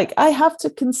just like, I have to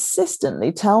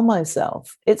consistently tell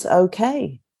myself it's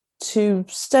okay to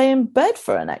stay in bed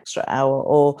for an extra hour.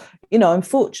 Or, you know, I'm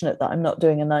fortunate that I'm not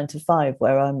doing a 9 to 5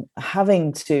 where I'm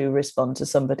having to respond to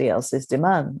somebody else's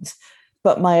demands,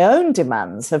 but my own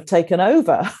demands have taken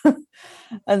over.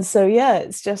 And so, yeah,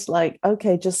 it's just like,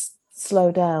 okay, just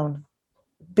slow down,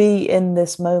 be in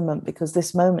this moment, because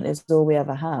this moment is all we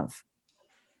ever have.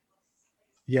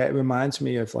 Yeah, it reminds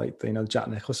me of, like, you know, Jack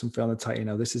Nicholson film, the title, you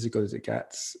know, this is as good as it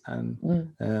gets.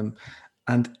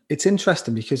 And it's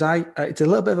interesting because it's a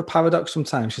little bit of a paradox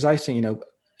sometimes, because I think, you know,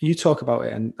 you talk about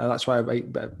it, and that's why I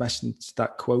mentioned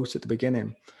that quote at the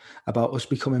beginning about us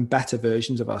becoming better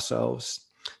versions of ourselves.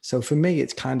 So for me,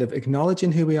 it's kind of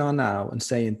acknowledging who we are now and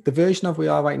saying the version of we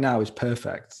are right now is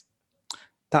perfect.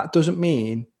 That doesn't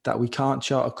mean that we can't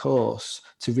chart a course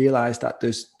to realize that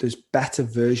there's better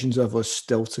versions of us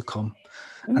still to come.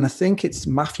 And I think it's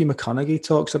Matthew McConaughey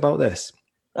talks about this.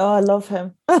 Oh, I love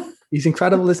him. He's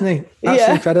incredible, isn't he? That's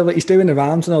incredible. He's doing the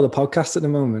rounds and all the podcasts at the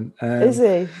moment. Is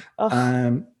he?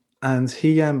 Oh. And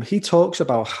he talks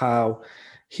about how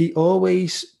he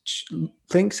always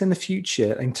thinks in the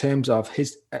future in terms of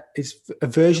his a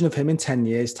version of him in 10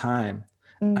 years' time,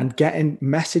 and getting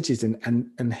messages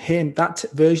and him, that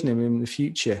version of him in the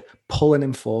future, pulling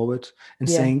him forward and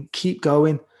saying, keep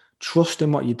going, trust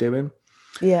in what you're doing.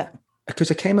 Yeah.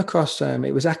 Because I came across,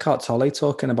 it was Eckhart Tolle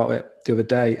talking about it the other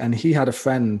day, and he had a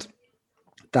friend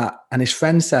and his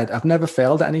friend said, I've never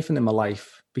failed at anything in my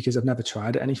life because I've never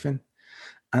tried at anything,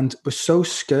 and was so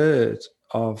scared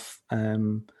of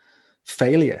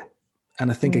failure. And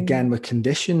I think, again, we're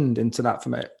conditioned into that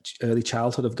from early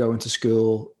childhood of going to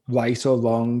school, right or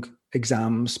wrong,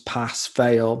 exams, pass,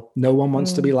 fail. No one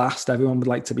wants to be last. Everyone would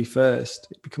like to be first.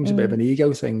 It becomes a bit of an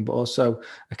ego thing, but also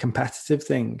a competitive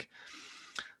thing.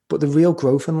 But the real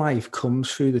growth in life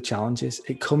comes through the challenges.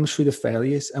 It comes through the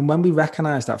failures. And when we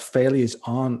recognize that failures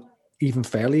aren't even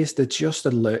failures, they're just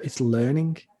it's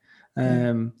learning.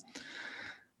 Again,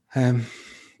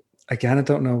 I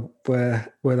don't know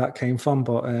where that came from,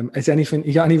 but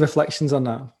you got any reflections on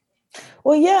that?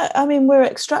 Well, yeah, I mean, we're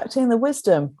extracting the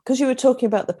wisdom, because you were talking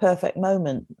about the perfect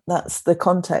moment. That's the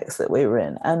context that we were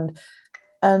in. And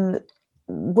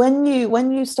when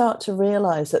you start to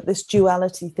realize that this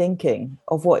duality thinking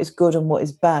of what is good and what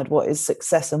is bad, what is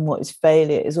success and what is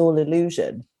failure, is all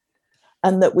illusion,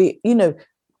 and that we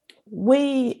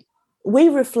we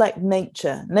reflect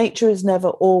nature. Nature is never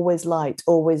always light,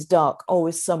 always dark,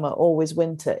 always summer, always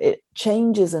winter. It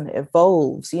changes and it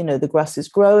evolves. You know, the grass is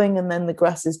growing and then the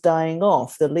grass is dying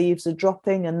off. The leaves are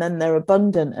dropping and then they're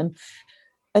abundant.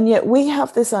 And yet we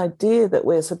have this idea that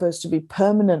we're supposed to be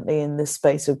permanently in this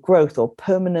space of growth or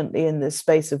permanently in this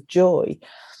space of joy.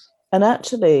 And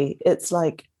actually, it's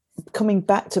like coming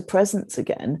back to presence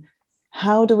again.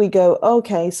 How do we go,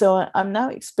 okay, so I'm now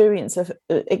experiencing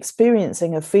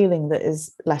a feeling that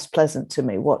is less pleasant to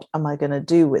me. What am I going to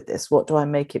do with this? What do I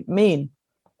make it mean?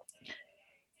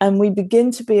 And we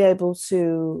begin to be able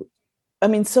to, I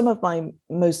mean, some of my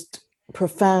most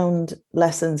profound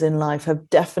lessons in life have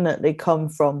definitely come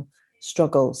from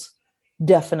struggles,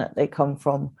 definitely come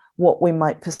from what we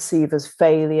might perceive as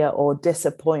failure or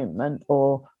disappointment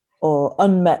or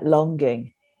unmet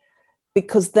longing.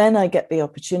 Because then I get the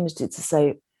opportunity to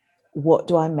say, what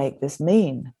do I make this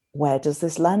mean? Where does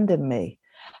this land in me?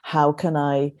 How can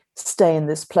I stay in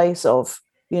this place of,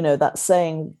 you know, that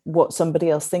saying, what somebody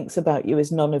else thinks about you is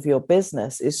none of your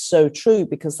business, is so true,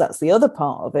 because that's the other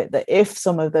part of it, that if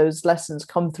some of those lessons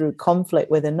come through conflict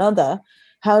with another,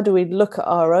 how do we look at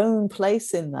our own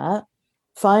place in that,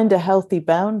 find a healthy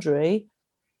boundary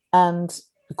and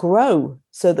grow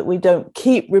so that we don't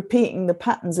keep repeating the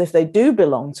patterns if they do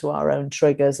belong to our own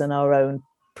triggers and our own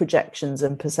projections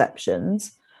and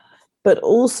perceptions, but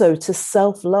also to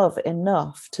self-love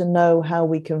enough to know how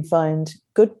we can find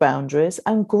good boundaries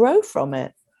and grow from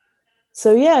it.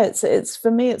 So yeah, it's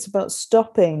for me, it's about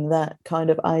stopping that kind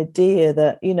of idea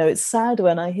that, you know, it's sad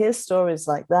when I hear stories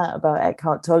like that about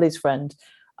Eckhart Tolle's friend,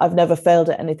 I've never failed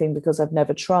at anything because I've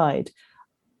never tried.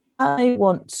 I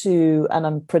want to, and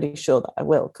I'm pretty sure that I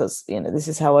will, because, you know, this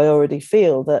is how I already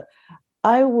feel, that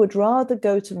I would rather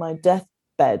go to my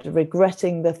deathbed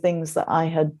regretting the things that I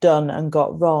had done and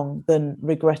got wrong than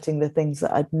regretting the things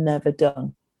that I'd never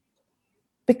done.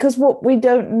 Because what we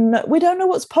don't know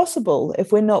what's possible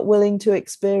if we're not willing to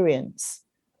experience.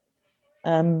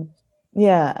 And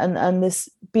this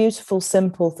beautiful,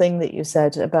 simple thing that you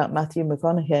said about Matthew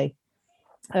McConaughey,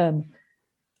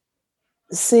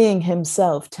 seeing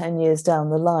himself 10 years down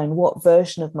the line, what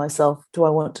version of myself do I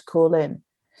want to call in?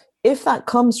 If that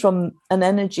comes from an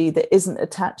energy that isn't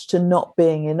attached to not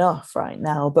being enough right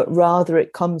now, but rather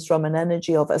it comes from an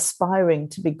energy of aspiring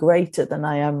to be greater than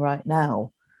I am right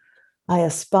now. I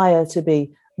aspire to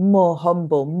be more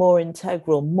humble, more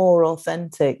integral, more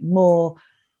authentic, more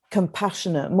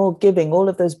compassionate, more giving, all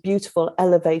of those beautiful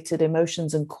elevated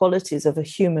emotions and qualities of a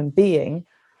human being,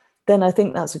 then I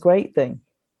think that's a great thing.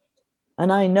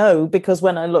 And I know, because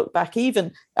when I look back,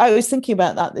 even I was thinking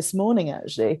about that this morning,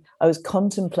 actually. I was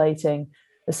contemplating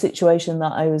a situation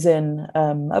that I was in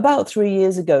about 3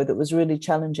 years ago that was really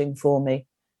challenging for me.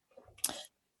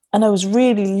 And I was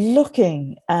really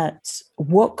looking at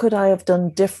what could I have done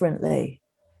differently?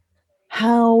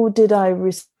 How did I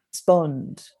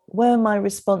respond? Were my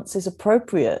responses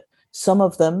appropriate? Some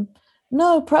of them,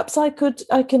 no, perhaps I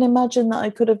can imagine that I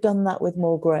could have done that with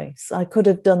more grace. I could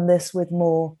have done this with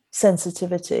more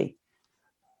sensitivity.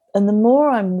 And the more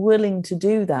I'm willing to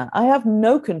do that, I have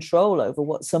no control over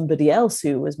what somebody else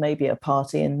who was maybe a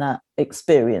party in that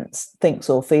experience thinks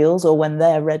or feels, or when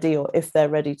they're ready, or if they're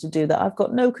ready to do that. I've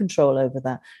got no control over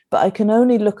that. But I can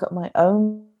only look at my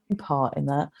own part in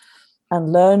that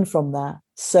and learn from that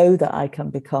so that I can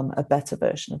become a better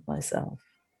version of myself.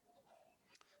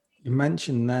 You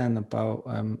mentioned then about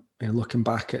looking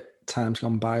back at times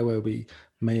gone by where we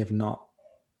may have not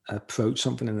approached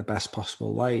something in the best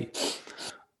possible light.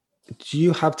 Do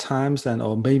you have times then,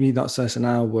 or maybe not certain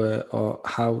now, where, or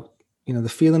how, you know, the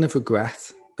feeling of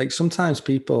regret? Like sometimes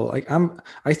people, like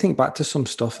I think back to some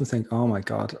stuff and think, oh my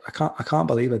God, I can't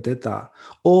believe I did that,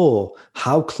 or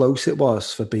how close it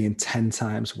was for being 10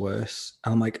 times worse.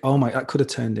 And I'm like, oh my, that could have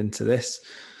turned into this.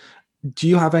 Do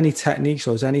you have any techniques,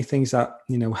 or is there any things that,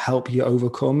 you know, help you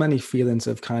overcome any feelings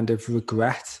of kind of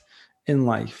regret in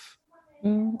life?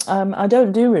 I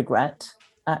don't do regret,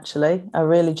 actually. I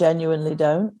really genuinely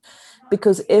don't.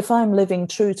 Because if I'm living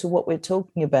true to what we're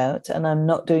talking about and I'm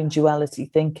not doing duality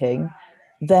thinking,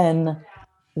 then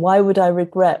why would I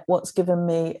regret what's given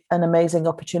me an amazing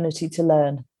opportunity to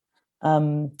learn?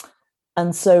 And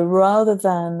so rather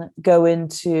than go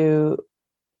into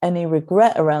any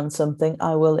regret around something,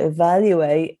 I will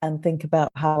evaluate and think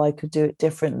about how I could do it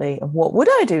differently and what would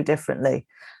I do differently.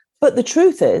 But the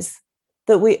truth is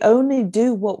that we only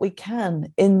do what we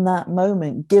can in that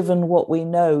moment, given what we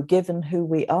know, given who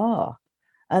we are.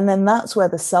 And then that's where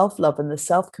the self-love and the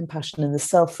self-compassion and the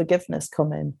self-forgiveness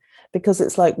come in, because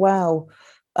it's like, wow,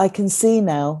 I can see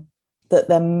now that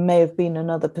there may have been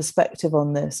another perspective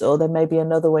on this, or there may be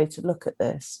another way to look at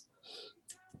this.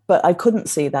 but I couldn't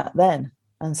see that then.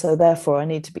 And so therefore I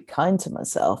need to be kind to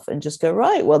myself and just go,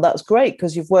 right, well, that's great,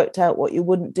 because you've worked out what you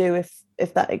wouldn't do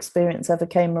if that experience ever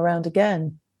came around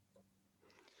again.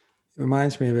 It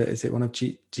reminds me of it. Is it one of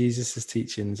Jesus's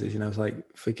teachings? Is, it's like,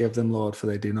 forgive them, Lord, for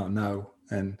they do not know.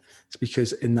 And it's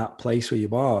because in that place where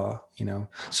you are,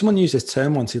 someone used this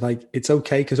term once. He's like, it's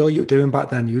okay, because all you were doing back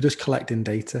then, you were just collecting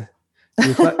data.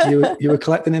 You were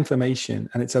collecting information,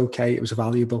 and it's okay. It was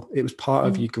valuable. It was part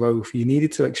of your growth. You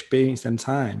needed to experience them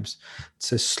times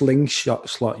to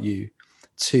slot you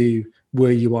to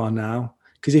where you are now.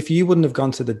 Because if you wouldn't have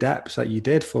gone to the depths that you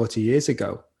did 40 years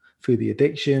ago, through the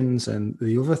addictions and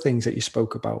the other things that you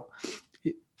spoke about,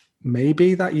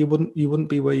 maybe that you wouldn't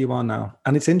be where you are now.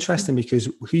 And it's interesting because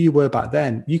who you were back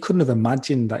then, you couldn't have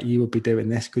imagined that you would be doing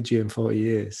this, could you, in 40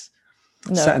 years?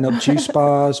 No. Setting up juice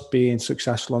bars, being a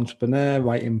successful entrepreneur,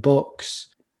 writing books.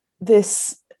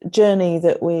 This journey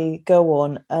that we go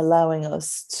on, allowing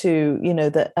us to,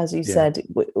 that, as you said,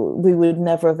 we would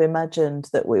never have imagined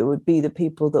that we would be the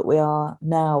people that we are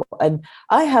now. And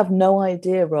I have no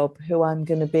idea, Rob, who I'm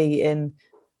going to be in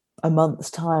a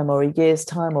month's time or a year's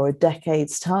time or a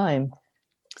decade's time.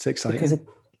 It's exciting.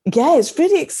 It's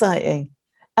really exciting.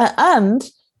 And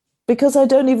because I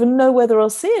don't even know whether I'll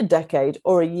see a decade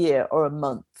or a year or a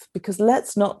month, because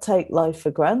let's not take life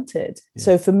for granted. Yeah.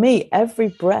 So for me, every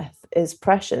breath is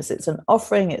precious. It's an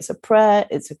offering, it's a prayer,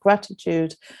 it's a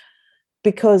gratitude,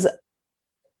 because,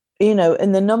 in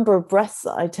the number of breaths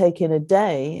that I take in a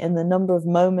day, in the number of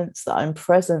moments that I'm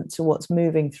present to what's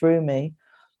moving through me,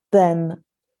 then,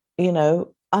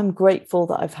 I'm grateful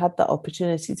that I've had that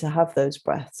opportunity to have those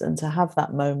breaths and to have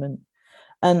that moment.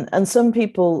 And some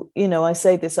people, I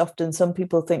say this often, some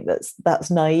people think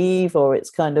that's naive, or it's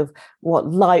kind of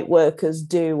what light workers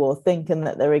do, or thinking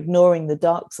that they're ignoring the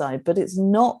dark side. But it's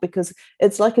not, because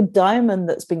it's like a diamond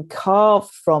that's been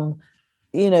carved from,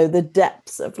 the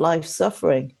depths of life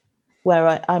suffering,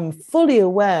 where I'm fully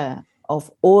aware of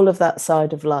all of that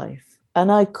side of life.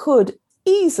 And I could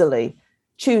easily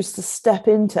choose to step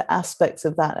into aspects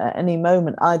of that at any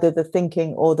moment, either the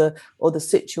thinking or the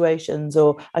situations,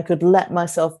 or I could let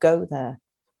myself go there.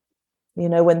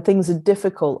 When things are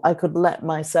difficult, I could let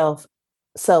myself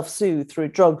self-soothe through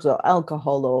drugs or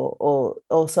alcohol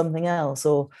or something else,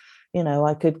 or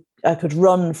I could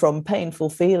run from painful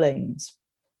feelings.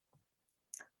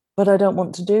 But I don't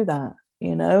want to do that,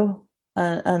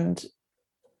 and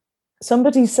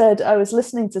somebody said, I was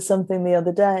listening to something the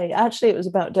other day, actually it was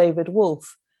about David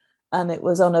Wolfe, and it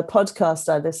was on a podcast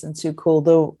I listened to called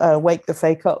Wake the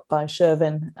Fake Up by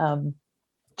Shervin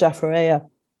Jafferaya.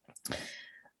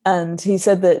 And he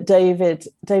said that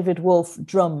David Wolfe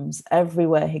drums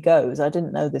everywhere he goes. I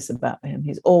didn't know this about him.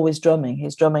 He's always drumming.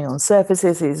 He's drumming on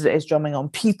surfaces, he's drumming on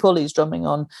people, he's drumming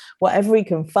on whatever he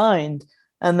can find.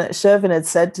 And that Shervin had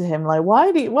said to him, like,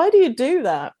 why do you do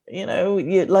that?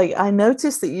 I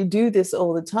notice that you do this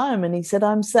all the time. And he said,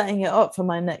 I'm setting it up for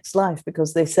my next life,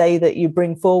 because they say that you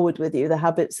bring forward with you the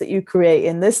habits that you create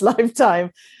in this lifetime.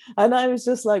 And I was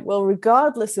just like, well,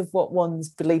 regardless of what one's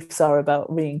beliefs are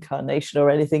about reincarnation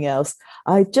or anything else,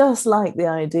 I just like the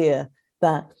idea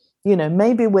that,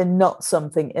 maybe we're not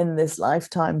something in this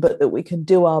lifetime, but that we can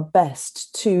do our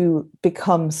best to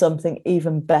become something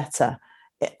even better,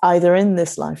 either in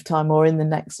this lifetime or in the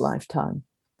next lifetime.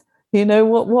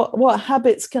 What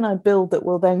habits can I build that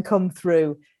will then come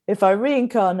through if I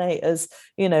reincarnate as,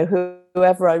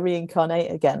 whoever I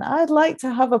reincarnate again? I'd like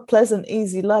to have a pleasant,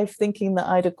 easy life, thinking that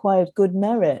I'd acquired good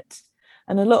merit.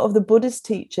 And a lot of the Buddhist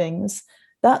teachings,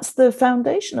 that's the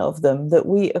foundation of them, that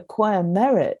we acquire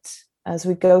merit as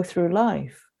we go through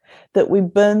life, that we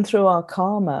burn through our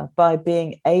karma by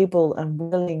being able and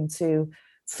willing to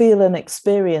feel and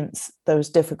experience those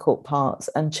difficult parts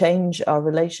and change our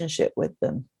relationship with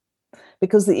them.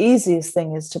 Because the easiest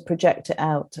thing is to project it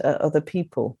out at other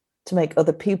people, to make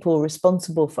other people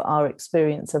responsible for our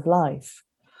experience of life.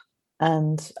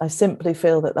 And I simply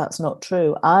feel that that's not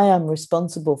true. I am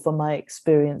responsible for my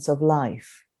experience of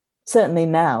life, certainly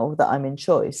now that I'm in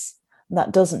choice. And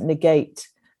that doesn't negate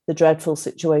the dreadful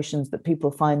situations that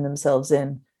people find themselves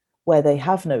in, where they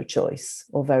have no choice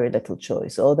or very little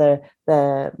choice, or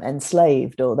they're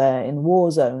enslaved, or they're in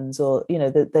war zones, or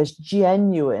there's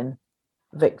genuine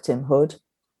victimhood.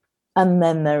 And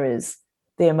then there is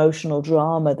the emotional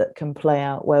drama that can play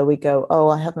out, where we go, oh,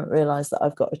 I haven't realized that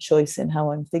I've got a choice in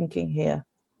how I'm thinking here.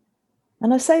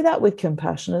 And I say that with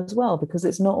compassion as well, because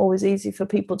it's not always easy for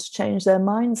people to change their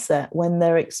mindset when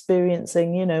they're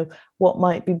experiencing, what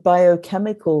might be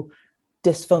biochemical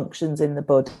dysfunctions in the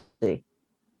body.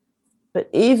 But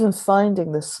even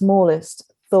finding the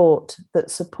smallest thought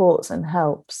that supports and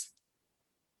helps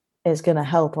is going to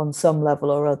help on some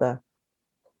level or other.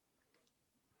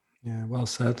 Yeah, well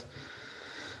said.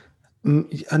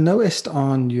 I noticed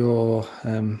on your,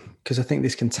 because I think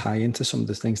this can tie into some of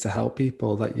the things to help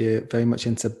people, that you're very much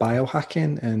into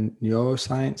biohacking and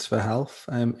neuroscience for health.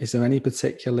 Is there any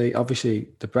particularly, obviously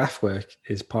the breath work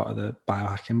is part of the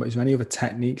biohacking, but is there any other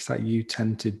techniques that you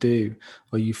tend to do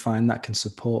or you find that can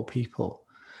support people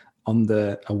on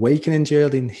the awakening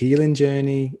journey, healing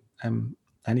journey,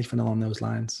 anything along those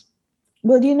lines?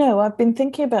 Well, I've been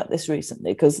thinking about this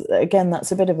recently because, again,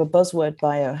 that's a bit of a buzzword,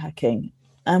 biohacking.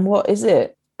 And what is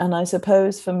it? And I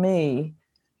suppose for me,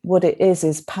 what it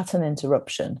is pattern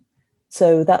interruption.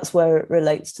 So that's where it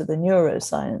relates to the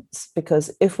neuroscience, because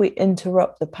if we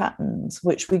interrupt the patterns,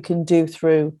 which we can do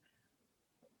through,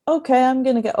 okay, I'm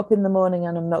going to get up in the morning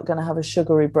and I'm not going to have a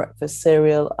sugary breakfast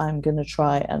cereal. I'm going to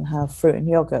try and have fruit and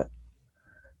yogurt.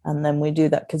 And then we do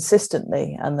that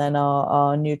consistently. And then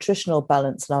our nutritional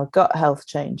balance and our gut health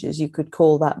changes. You could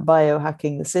call that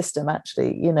biohacking the system.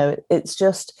 Actually, it's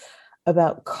just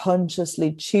about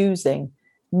consciously choosing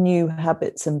new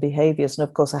habits and behaviors. And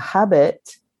of course, a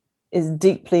habit is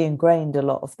deeply ingrained a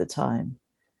lot of the time.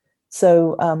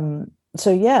 So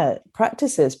yeah,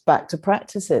 back to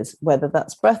practices, whether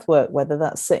that's breath work, whether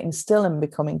that's sitting still and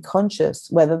becoming conscious,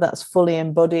 whether that's fully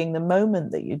embodying the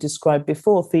moment that you described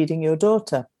before, feeding your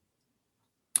daughter,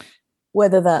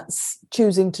 whether that's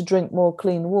choosing to drink more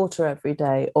clean water every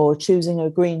day or choosing a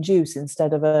green juice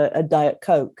instead of a Diet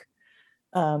Coke.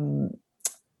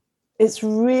 It's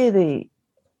really,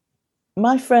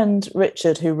 my friend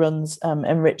Richard, who runs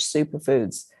Enriched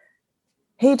Superfoods,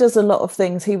 he does a lot of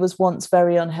things. He was once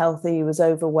very unhealthy. He was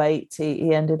overweight.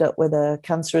 He ended up with a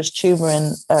cancerous tumor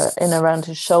in around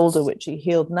his shoulder, which he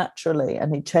healed naturally.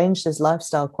 And he changed his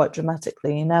lifestyle quite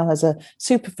dramatically. He now has a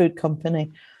superfood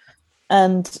company.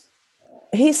 And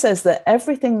he says that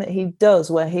everything that he does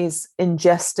where he's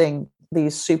ingesting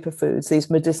these superfoods,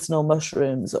 these medicinal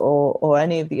mushrooms or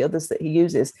any of the others that he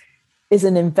uses, is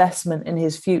an investment in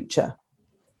his future.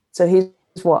 So he's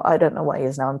I don't know what he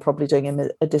is now. I'm probably doing him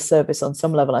a disservice on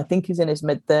some level. I think he's in his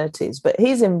mid-30s, but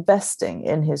he's investing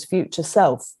in his future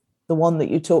self, the one that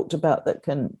you talked about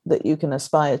that you can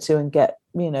aspire to and get,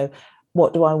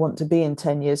 what do I want to be in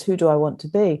 10 years? Who do I want to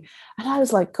be? And I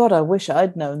was like, God, I wish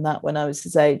I'd known that when I was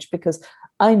his age, because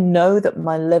I know that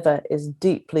my liver is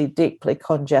deeply, deeply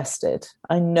congested.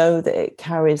 I know that it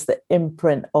carries the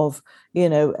imprint of,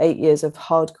 8 years of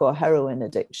hardcore heroin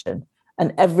addiction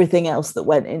and everything else that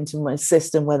went into my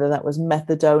system, whether that was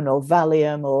methadone or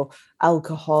Valium or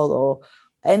alcohol or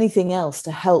anything else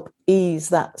to help ease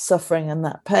that suffering and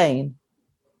that pain.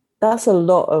 That's a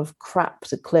lot of crap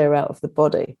to clear out of the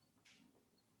body.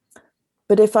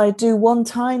 But if I do one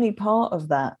tiny part of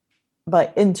that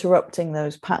by interrupting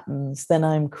those patterns, then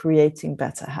I'm creating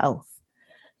better health.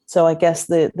 So I guess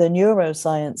the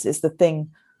neuroscience is the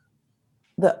thing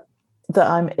that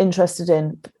I'm interested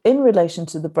in relation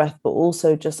to the breath, but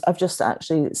also I've just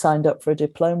actually signed up for a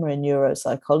diploma in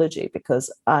neuropsychology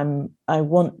because I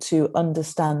want to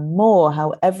understand more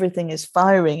how everything is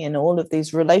firing in all of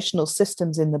these relational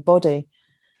systems in the body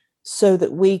so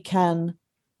that we can.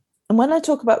 And when I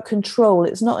talk about control,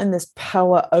 it's not in this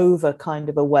power over kind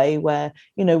of a way where,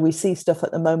 we see stuff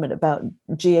at the moment about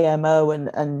GMO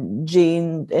and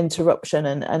gene interruption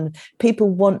and people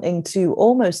wanting to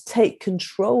almost take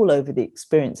control over the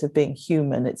experience of being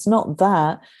human. It's not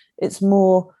that. It's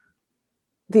more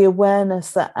the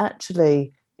awareness that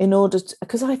actually, in order to,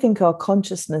 because I think our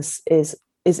consciousness is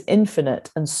infinite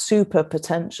and super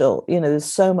potential, there's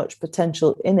so much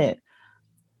potential in it.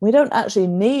 We don't actually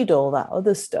need all that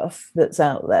other stuff that's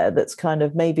out there that's kind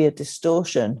of maybe a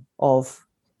distortion of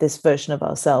this version of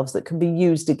ourselves that can be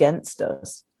used against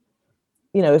us.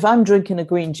 If I'm drinking a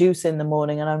green juice in the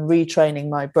morning and I'm retraining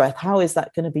my breath, how is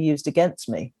that going to be used against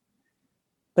me?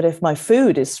 But if my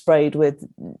food is sprayed with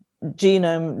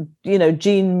gene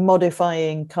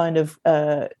modifying kind of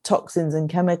toxins and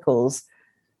chemicals,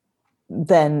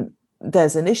 then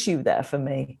there's an issue there for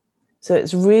me. So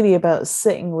it's really about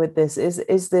sitting with this.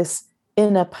 Is this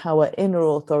inner power, inner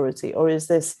authority, or is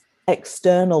this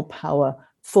external power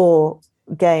for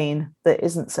gain that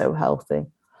isn't so healthy?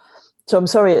 So I'm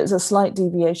sorry, it's a slight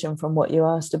deviation from what you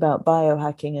asked about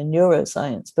biohacking and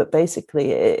neuroscience, but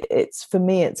basically it's for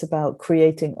me, it's about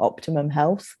creating optimum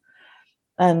health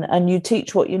and you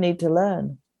teach what you need to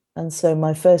learn. And so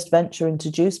my first venture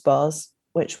into juice bars,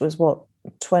 which was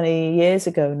 20 years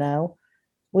ago now,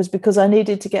 was because I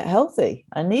needed to get healthy.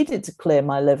 I needed to clear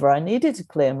my liver. I needed to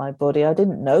clear my body. I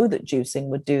didn't know that juicing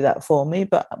would do that for me.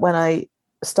 But when I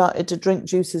started to drink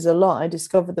juices a lot, I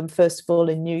discovered them, first of all,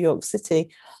 in New York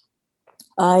City.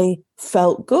 I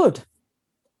felt good.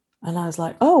 And I was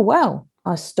like, oh, wow,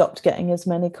 I stopped getting as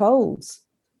many colds.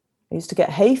 I used to get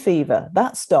hay fever.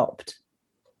 That stopped.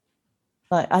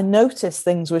 Like, I noticed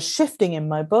things were shifting in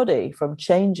my body from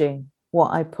changing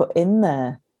what I put in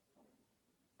there.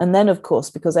 And then, of course,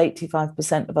 because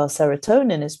 85% of our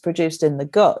serotonin is produced in the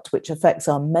gut, which affects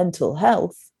our mental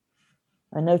health,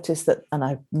 I noticed that, and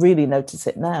I really notice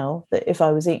it now, that if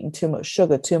I was eating too much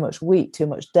sugar, too much wheat, too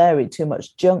much dairy, too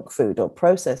much junk food or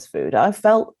processed food, I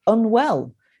felt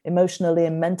unwell emotionally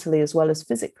and mentally as well as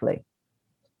physically.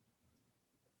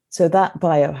 So that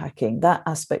biohacking, that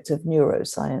aspect of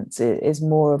neuroscience is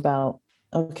more about,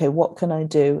 okay, what can I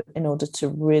do in order to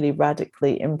really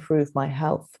radically improve my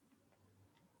health?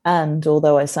 And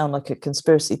although I sound like a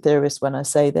conspiracy theorist when I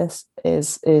say this,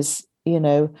 is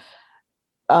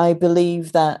I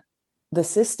believe that the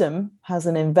system has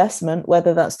an investment,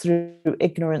 whether that's through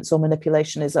ignorance or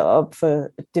manipulation is up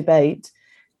for debate,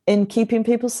 in keeping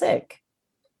people sick,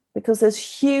 because there's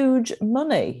huge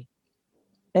money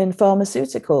in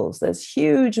pharmaceuticals. There's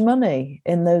huge money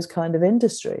in those kind of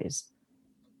industries.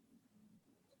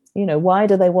 Why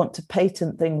do they want to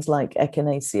patent things like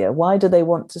echinacea? Why do they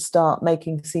want to start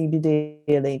making CBD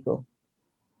illegal?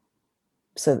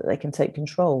 So that they can take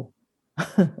control.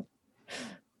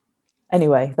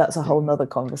 Anyway, that's a whole nother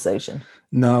conversation.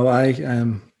 No, I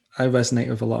resonate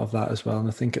with a lot of that as well. And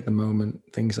I think at the moment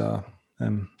things are,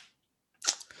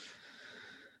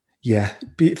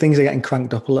 things are getting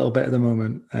cranked up a little bit at the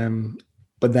moment.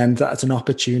 But then that's an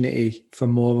opportunity for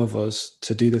more of us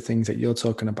to do the things that you're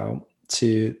talking about,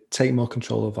 to take more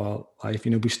control of our life.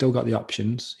 We've still got the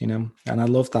options, and I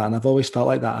love that. And I've always felt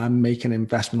like that. I'm making an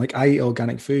investment. Like, I eat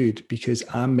organic food because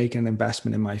I'm making an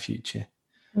investment in my future.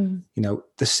 The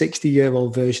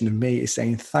 60-year-old version of me is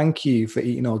saying, thank you for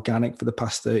eating organic for the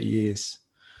past 30 years.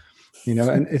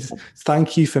 And it's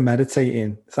thank you for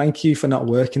meditating. Thank you for not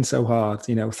working so hard.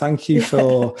 Thank you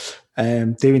for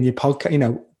doing your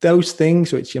podcast, those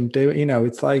things which I'm doing,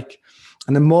 it's like,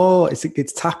 and the more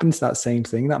it's tapping into that same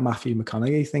thing, that Matthew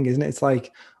McConaughey thing, isn't it? It's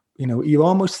like, you're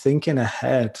almost thinking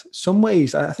ahead. Some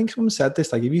ways, I think someone said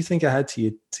this, like, if you think ahead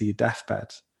to your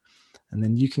deathbed, and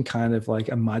then you can kind of like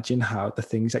imagine how the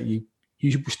things that you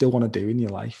still want to do in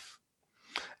your life,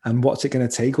 and what's it going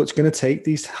to take? What's going to take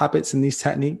these habits and these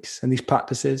techniques and these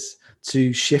practices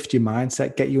to shift your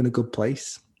mindset, get you in a good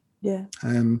place. Yeah.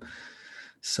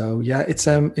 So yeah,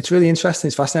 it's really interesting.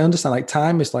 It's fascinating. I understand, like,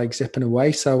 time is like zipping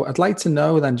away. So I'd like to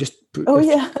know then, just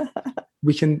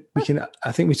we can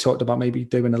I think we talked about maybe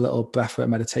doing a little breathwork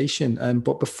meditation,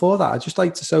 but before that, I'd just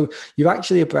like to, so you're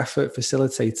actually a breathwork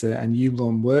facilitator and you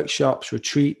run workshops,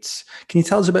 retreats. Can you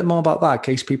tell us a bit more about that, in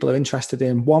case people are interested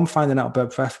in, one, finding out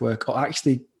about breathwork, or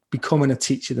actually becoming a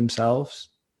teacher themselves?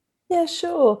 Yeah,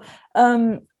 sure.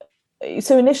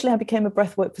 So initially I became a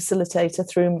breathwork facilitator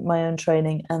through my own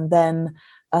training, and then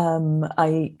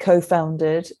I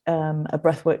co-founded a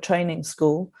breathwork training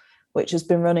school, which has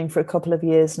been running for a couple of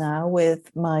years now,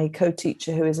 with my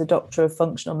co-teacher, who is a doctor of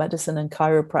functional medicine and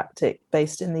chiropractic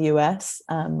based in the US.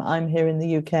 I'm here in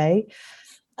the UK.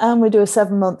 And we do a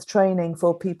 7-month training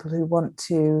for people who want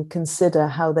to consider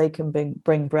how they can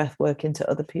bring breathwork into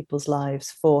other people's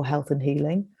lives for health and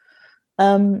healing.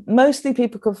 Mostly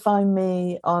people can find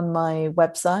me on my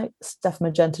website,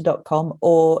 stephmagenta.com,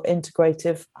 or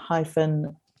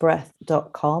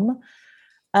integrative-breath.com.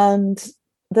 And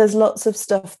there's lots of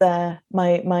stuff there.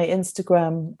 My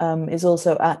Instagram is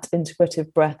also at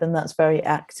Integrative Breath, and that's very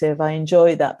active. I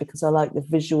enjoy that because I like the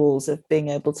visuals of being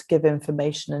able to give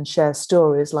information and share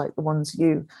stories like the ones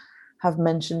you have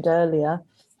mentioned earlier.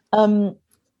 And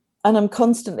I'm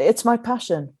constantly, it's my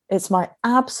passion. It's my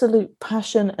absolute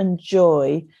passion and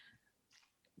joy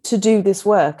to do this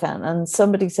work. And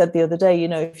somebody said the other day,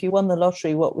 if you won the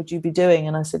lottery, what would you be doing?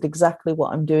 And I said, exactly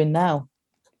what I'm doing now.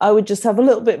 I would just have a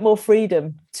little bit more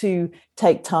freedom to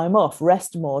take time off,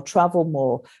 rest more, travel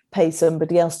more, pay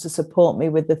somebody else to support me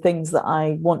with the things that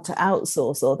I want to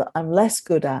outsource or that I'm less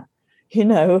good at,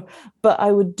 but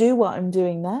I would do what I'm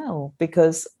doing now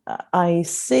because I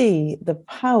see the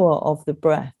power of the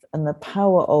breath and the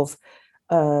power of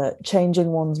changing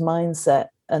one's mindset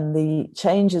and the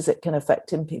changes it can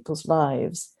affect in people's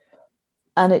lives.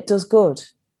 And it does good.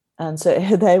 And so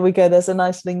there we go. There's a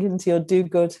nice link into your Do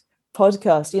Good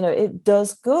podcast. It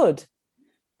does good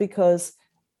because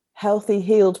healthy,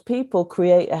 healed people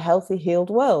create a healthy, healed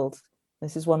world.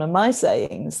 This is one of my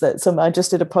sayings that I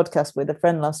just did a podcast with a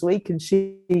friend last week, and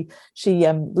she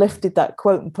lifted that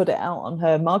quote and put it out on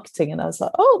her marketing, and I was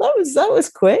like, oh, that was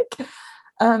quick.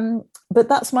 But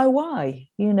that's my why,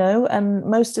 and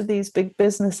most of these big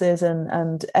businesses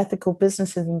and ethical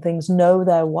businesses and things know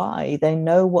their why. They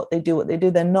know what they do.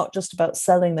 They're not just about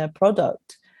selling their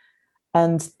product.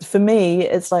 And for me,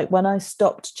 it's like when I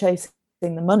stopped chasing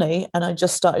the money and I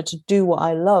just started to do what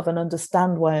I love and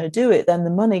understand why I do it, then the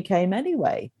money came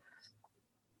anyway.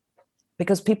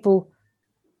 Because people,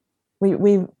 we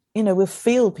we'll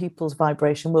feel people's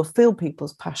vibration, we'll feel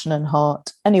people's passion and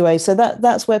heart. Anyway, so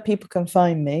that's where people can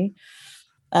find me.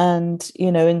 And,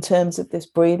 in terms of this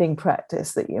breathing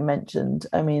practice that you mentioned,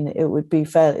 I mean, it would be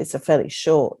it's a fairly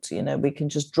short, we can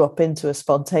just drop into a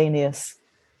spontaneous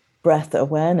breath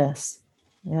awareness.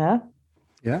 Yeah.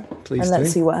 Yeah, please. And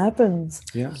let's see what happens.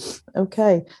 Yeah.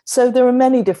 Okay. So there are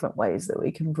many different ways that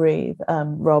we can breathe,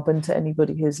 Rob, and to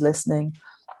anybody who's listening.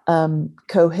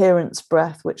 Coherence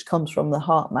breath, which comes from the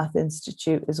HeartMath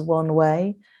Institute, is one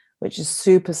way, which is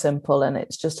super simple, and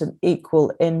it's just an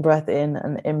equal in-breath in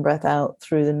and in-breath out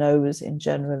through the nose in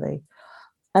generally.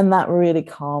 And that really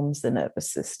calms the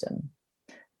nervous system.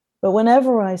 But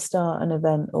whenever I start an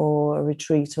event or a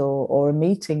retreat or a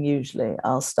meeting, usually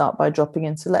I'll start by dropping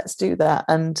into let's do that.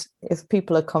 And if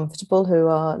people are comfortable who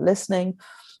are listening,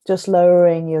 just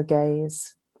lowering your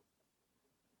gaze.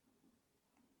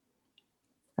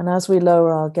 And as we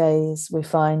lower our gaze, we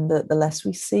find that the less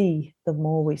we see, the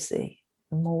more we see,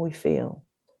 the more we feel.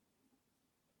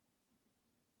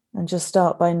 And just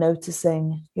start by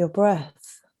noticing your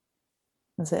breath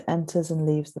as it enters and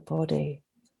leaves the body.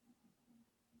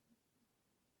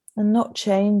 And not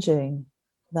changing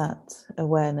that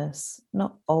awareness,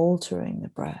 not altering the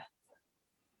breath,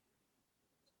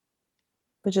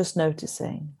 but just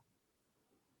noticing.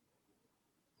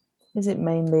 Is it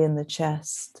mainly in the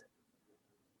chest?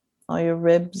 Are your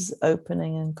ribs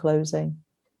opening and closing?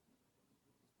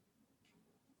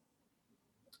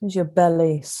 Is your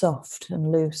belly soft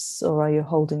and loose, or are you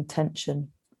holding tension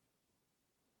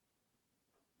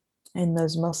in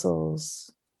those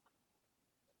muscles?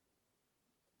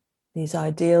 These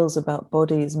ideals about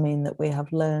bodies mean that we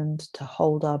have learned to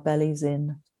hold our bellies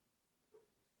in.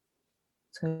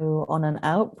 So on an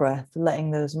out breath,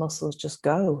 letting those muscles just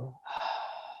go.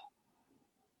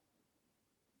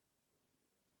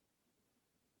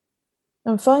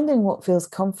 And finding what feels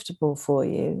comfortable for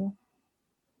you.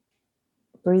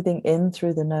 Breathing in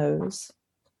through the nose.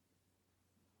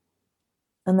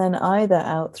 And then either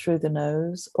out through the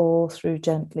nose or through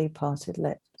gently parted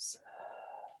lips.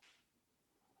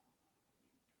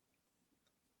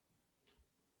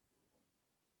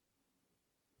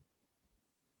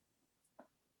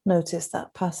 Notice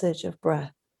that passage of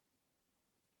breath.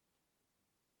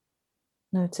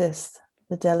 Notice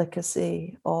the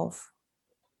delicacy of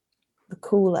the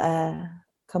cool air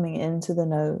coming into the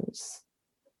nose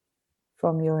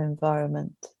from your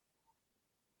environment.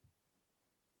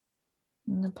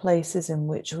 And the places in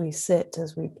which we sit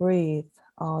as we breathe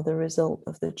are the result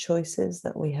of the choices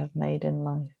that we have made in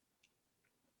life.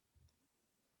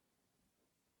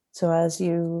 So as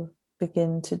you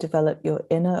begin to develop your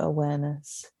inner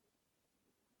awareness,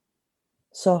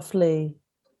 softly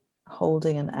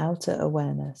holding an outer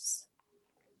awareness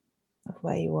of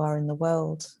where you are in the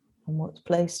world and what's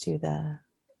placed you there.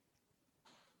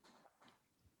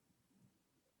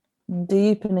 And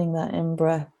deepening that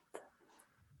in-breath,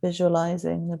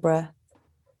 visualizing the breath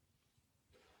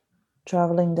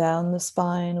traveling down the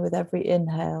spine with every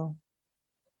inhale,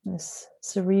 this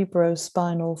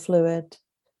cerebrospinal fluid,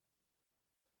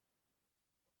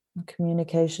 and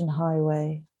communication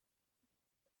highway.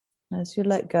 As you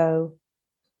let go,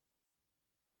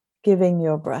 giving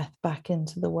your breath back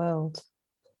into the world.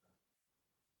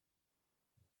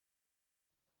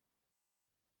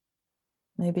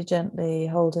 Maybe gently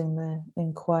holding the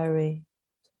inquiry,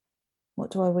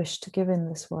 what do I wish to give in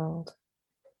this world?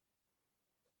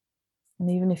 And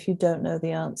even if you don't know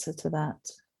the answer to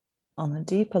that on a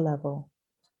deeper level,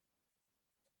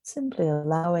 simply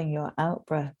allowing your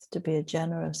out-breath to be a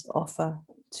generous offer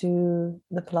to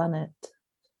the planet,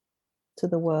 to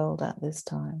the world at this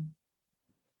time.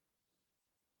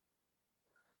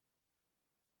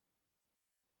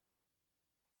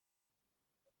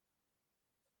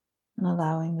 And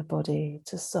allowing the body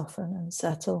to soften and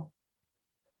settle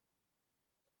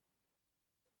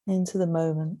into the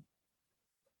moment,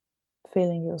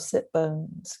 feeling your sit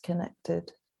bones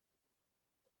connected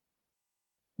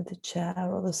with the chair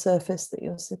or the surface that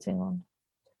you're sitting on.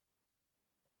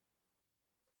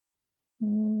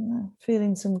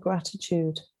 Feeling some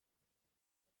gratitude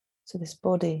to this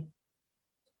body,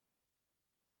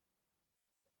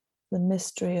 the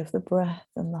mystery of the breath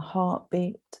and the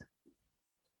heartbeat,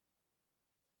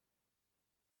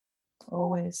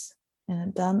 always in a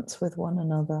dance with one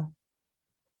another.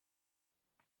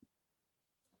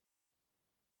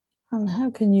 And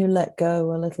how can you let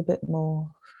go a little bit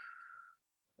more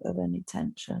of any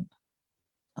tension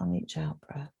on each out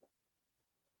breath?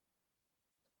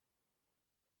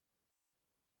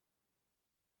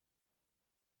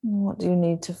 What do you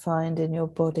need to find in your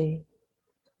body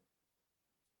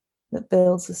that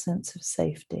builds a sense of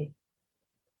safety?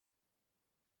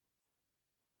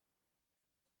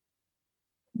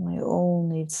 We all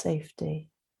need safety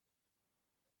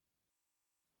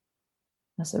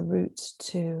as a route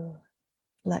to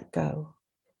let go,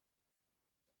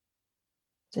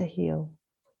 to heal.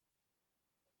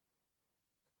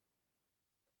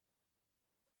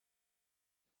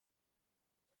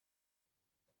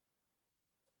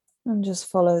 And just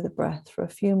follow the breath for a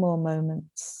few more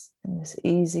moments in this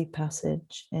easy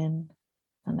passage in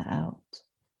and out.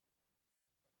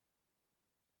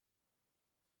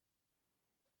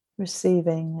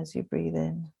 Receiving as you breathe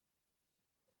in,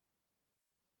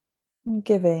 and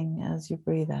giving as you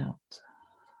breathe out,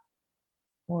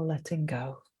 or letting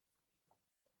go.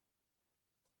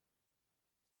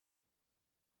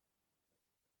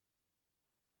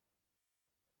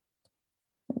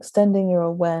 Extending your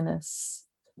awareness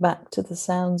back to the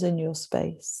sounds in your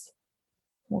space.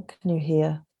 What can you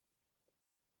hear?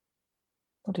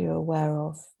 What are you aware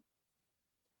of?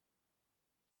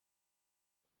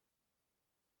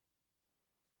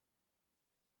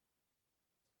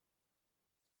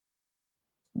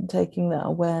 And taking that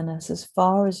awareness as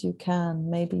far as you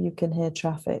can. Maybe you can hear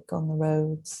traffic on the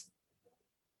roads.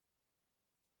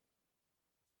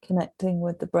 Connecting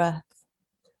with the breath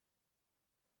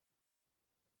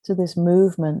to this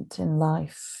movement in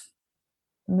life,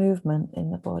 movement in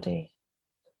the body.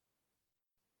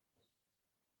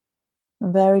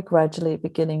 And very gradually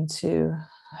beginning to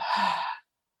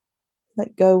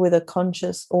let go with a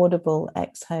conscious, audible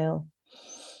exhale.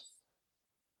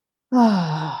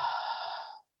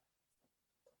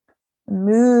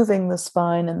 Moving the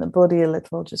spine and the body a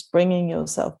little, just bringing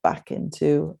yourself back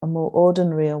into a more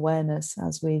ordinary awareness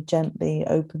as we gently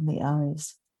open the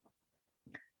eyes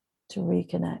to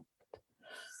reconnect.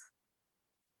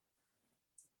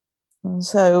 And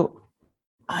so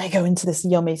I go into this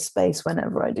yummy space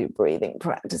whenever I do breathing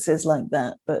practices like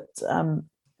that, but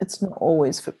it's not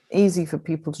always easy for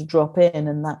people to drop in,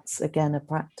 and that's again a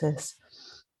practice.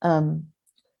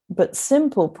 But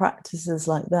simple practices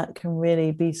like that can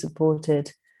really be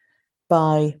supported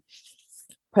by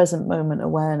present moment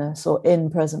awareness, or in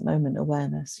present moment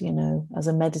awareness, you know, as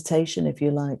a meditation, if you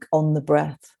like, on the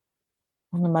breath,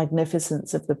 on the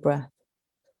magnificence of the breath.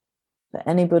 For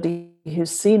anybody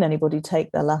who's seen anybody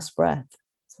take their last breath,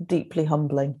 it's deeply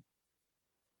humbling,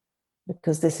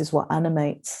 because this is what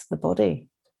animates the body,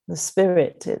 the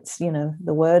spirit. It's, you know,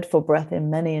 the word for breath in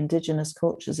many indigenous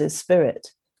cultures is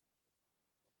spirit.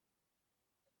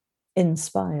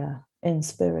 Inspire, in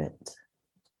spirit.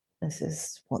 This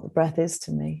is what the breath is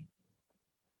to me.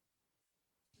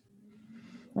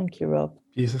 Thank you, Rob.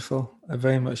 Beautiful. I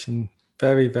very much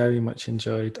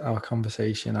enjoyed our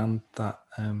conversation and that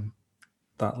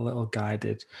little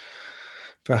guided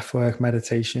breathwork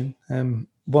meditation.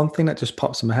 One thing that just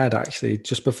pops in my head, actually,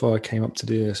 just before I came up to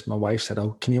do this, my wife said,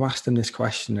 "Oh, can you ask them this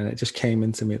question?" And it just came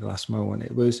into me at the last moment.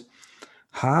 It was,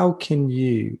 how can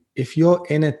you, if you're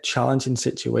in a challenging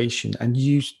situation and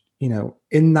you know,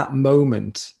 in that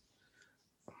moment,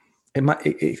 it might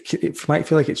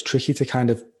feel like it's tricky to kind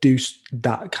of do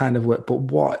that kind of work, but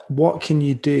what can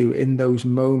you do in those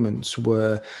moments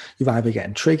where you're either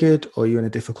getting triggered or you're in a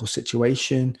difficult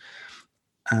situation,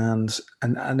 and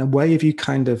a way of you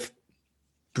kind of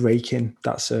breaking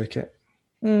that circuit?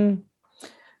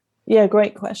 Yeah,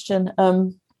 great question.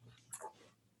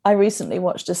 I recently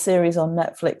watched a series on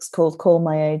Netflix called Call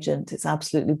My Agent. It's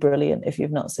absolutely brilliant. If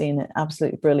you've not seen it,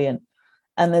 absolutely brilliant.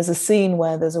 And there's a scene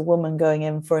where there's a woman going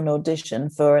in for an audition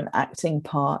for an acting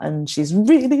part, and she's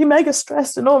really mega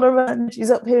stressed and all around. She's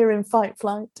up here in fight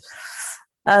flight.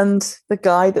 And the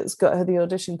guy that's got her the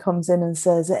audition comes in and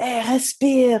says, "Hey,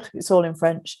 respire." It's all in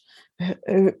French.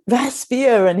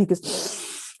 "Respire." And he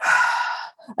goes,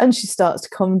 and she starts to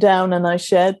calm down. And I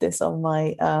shared this on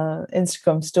my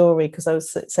Instagram story, because I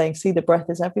was saying, see, the breath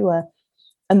is everywhere.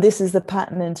 And this is the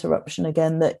pattern interruption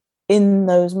again, that in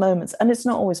those moments, and it's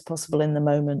not always possible in the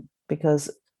moment, because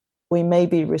we may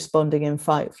be responding in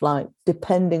fight flight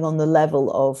depending on the level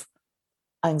of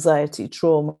anxiety,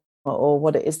 trauma, or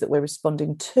what it is that we're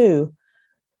responding to.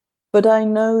 But I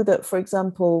know that, for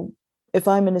example, if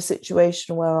I'm in a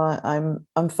situation where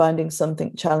I'm finding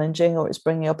something challenging, or it's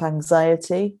bringing up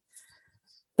anxiety,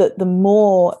 that the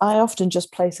more I often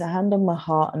just place a hand on my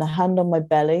heart and a hand on my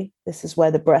belly. This is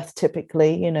where the breath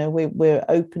typically, you know, we're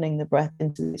opening the breath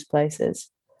into these places,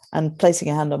 and placing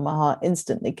a hand on my heart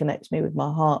instantly connects me with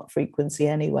my heart frequency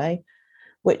anyway,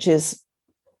 which is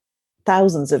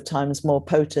thousands of times more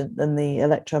potent than the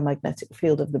electromagnetic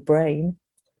field of the brain.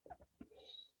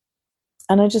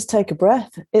 And I just take a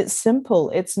breath. It's simple.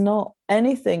 It's not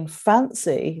anything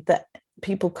fancy that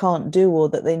people can't do or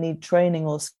that they need training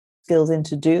or skills in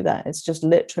to do that. It's just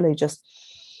literally just,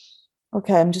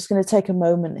 okay, I'm just going to take a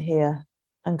moment here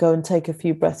and go and take a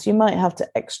few breaths. You might have to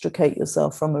extricate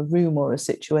yourself from a room or a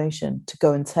situation to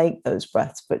go and take those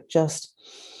breaths, but just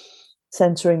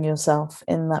centering yourself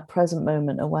in that present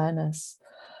moment awareness.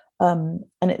 And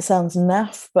it sounds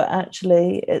naff, but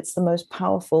actually it's the most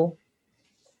powerful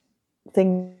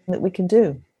thing that we can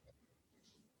do,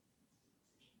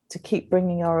 to keep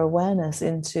bringing our awareness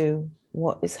into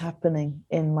what is happening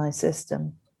in my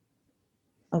system.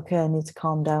 Okay, I need to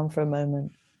calm down for a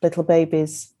moment. Little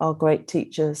babies are great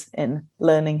teachers in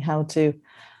learning how to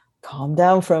calm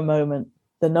down for a moment.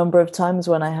 The number of times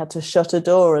when I had to shut a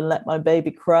door and let my baby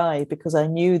cry because I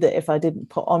knew that if I didn't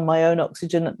put on my own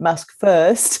oxygen mask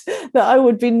first, that I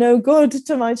would be no good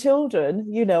to my children.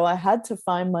 You know, I had to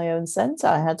find my own center.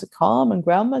 I had to calm and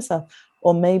ground myself,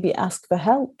 or maybe ask for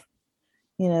help.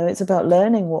 You know, it's about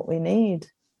learning what we need.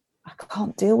 I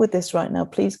can't deal with this right now.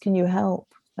 Please, can you help?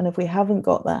 And if we haven't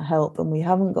got that help and we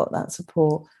haven't got that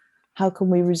support, how can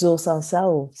we resource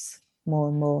ourselves more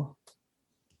and more?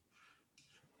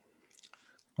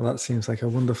 Well, that seems like a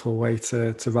wonderful way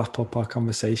to wrap up our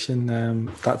conversation.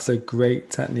 That's a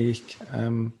great technique.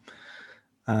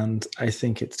 And I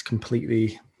think it's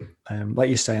completely, like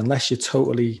you say, unless you're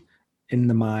totally in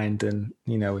the mind, and,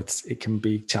 you know, it can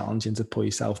be challenging to pull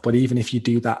yourself. But even if you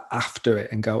do that after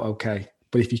it and go, okay,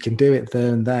 but if you can do it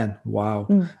there and then, wow.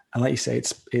 And like you say,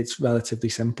 it's relatively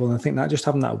simple. And I think that just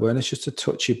having that awareness just to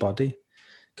touch your body,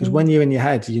 because when you're in your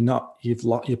head,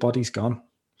 your body's gone.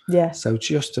 Yeah. So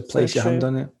just to place your hand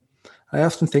on it. I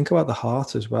often think about the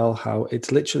heart as well, how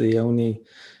it's literally only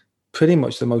pretty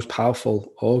much the most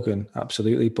powerful organ,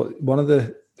 absolutely. But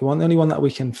the only one that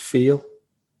we can feel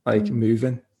like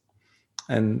moving.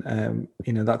 And,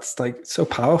 you know, that's like so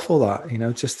powerful that, you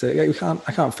know, just to,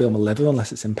 I can't feel my liver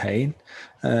unless it's in pain,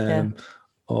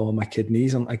 or my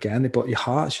kidneys again, but your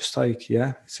heart's just like,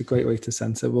 yeah, it's a great way to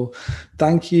center. Well,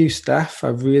 thank you, Steph. I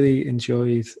really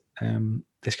enjoyed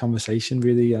this conversation.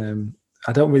 Really,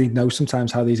 I don't really know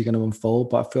sometimes how these are going to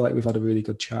unfold, but I feel like we've had a really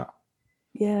good chat.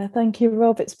 Yeah, thank you,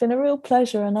 Rob. It's been a real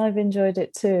pleasure and I've enjoyed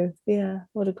it too. Yeah,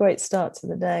 what a great start to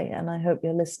the day. And I hope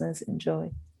your listeners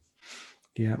enjoy.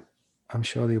 Yeah, I'm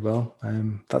sure they will.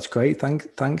 That's great.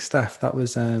 Thanks, Steph. That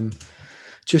was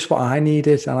just what I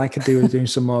needed, and I could do with doing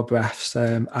some more breaths.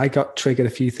 I got triggered a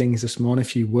few things this morning, a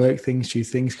few work things, a few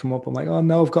things come up. I'm like, oh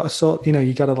no, I've got to sort, you know,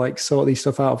 you got to like sort these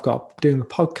stuff out. I've got doing the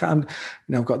podcast, you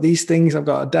know, I've got these things, I've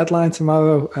got a deadline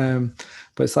tomorrow.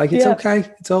 But it's like, it's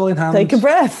okay. It's all in hand. Take a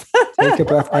breath. Take a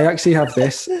breath. I actually have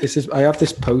this. I have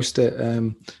this post-it.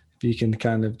 You can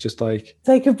kind of just like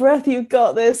take a breath. You've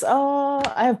got this. Oh,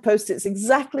 I have post-its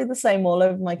exactly the same all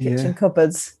over my kitchen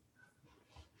cupboards.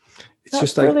 It's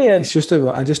just like, brilliant. It's just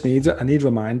I need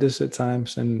reminders at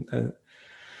times, and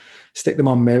stick them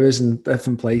on mirrors and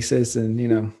different places. And, you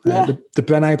know, the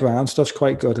Brené Brown stuff's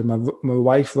quite good. And my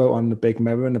wife wrote on the big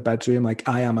mirror in the bedroom, like,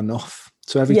 I am enough.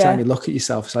 So every time you look at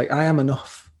yourself, it's like, I am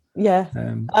enough. Yeah.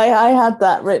 I had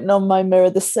that written on my mirror,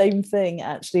 the same thing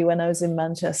actually when I was in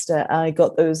Manchester. I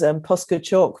got those Posca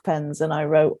chalk pens and I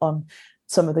wrote on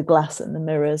some of the glass in the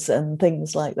mirrors and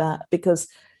things like that, because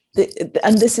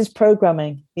and this is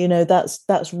programming, you know, that's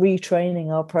retraining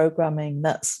our programming,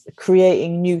 that's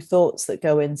creating new thoughts that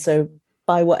go in. So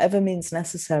by whatever means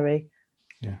necessary,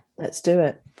 let's do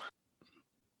it.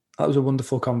 That was a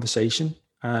wonderful conversation.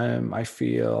 I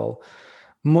feel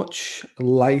much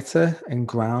lighter and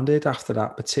grounded after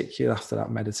that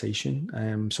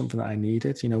meditation. Something that I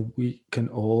needed. You know, we can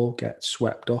all get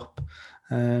swept up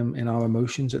in our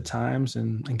emotions at times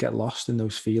and get lost in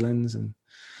those feelings. And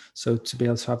so to be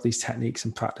able to have these techniques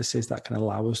and practices that can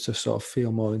allow us to sort of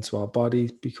feel more into our body,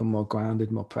 become more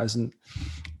grounded, more present,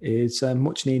 is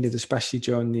much needed, especially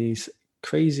during these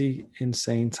crazy,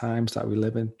 insane times that we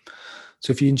live in.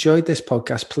 So if you enjoyed this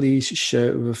podcast, please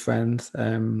share it with a friend.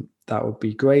 That would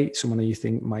be great. Someone that you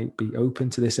think might be open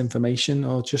to this information,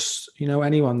 or just, you know,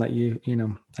 anyone that you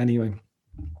know, anyway.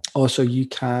 Also, you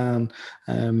can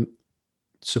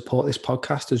support this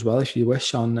podcast as well if you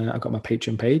wish. I've got my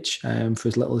Patreon page. For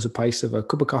as little as a price of a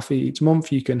cup of coffee each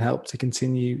month, you can help to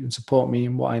continue and support me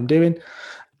in what I'm doing.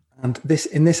 And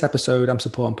in this episode, I'm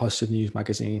supporting Positive News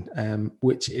Magazine,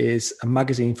 which is a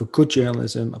magazine for good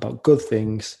journalism about good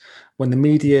things. When the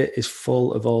media is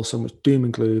full of all so much doom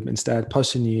and gloom, instead,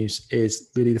 Positive News is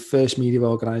really the first media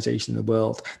organisation in the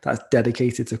world that's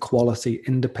dedicated to quality,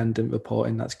 independent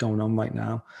reporting that's going on right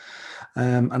now.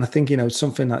 And I think, it's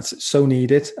something that's so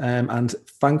needed. And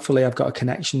thankfully, I've got a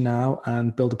connection now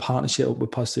and build a partnership up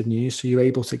with Positive News. So you're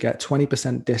able to get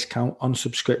 20% discount on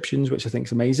subscriptions, which I think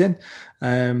is amazing.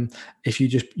 If you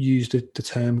just use the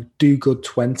term Do Good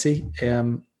 20,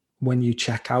 when you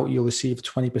check out, you'll receive a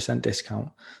 20% discount.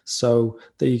 So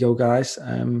there you go, guys.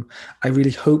 I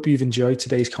really hope you've enjoyed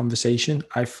today's conversation.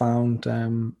 I found,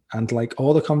 and like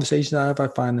all the conversations I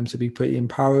find them to be pretty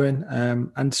empowering.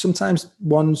 And sometimes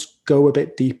ones go a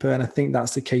bit deeper. And I think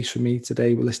that's the case for me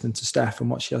today. We're listening to Steph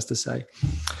and what she has to say.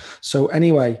 So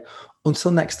anyway, until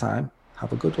next time,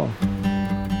 have a good one.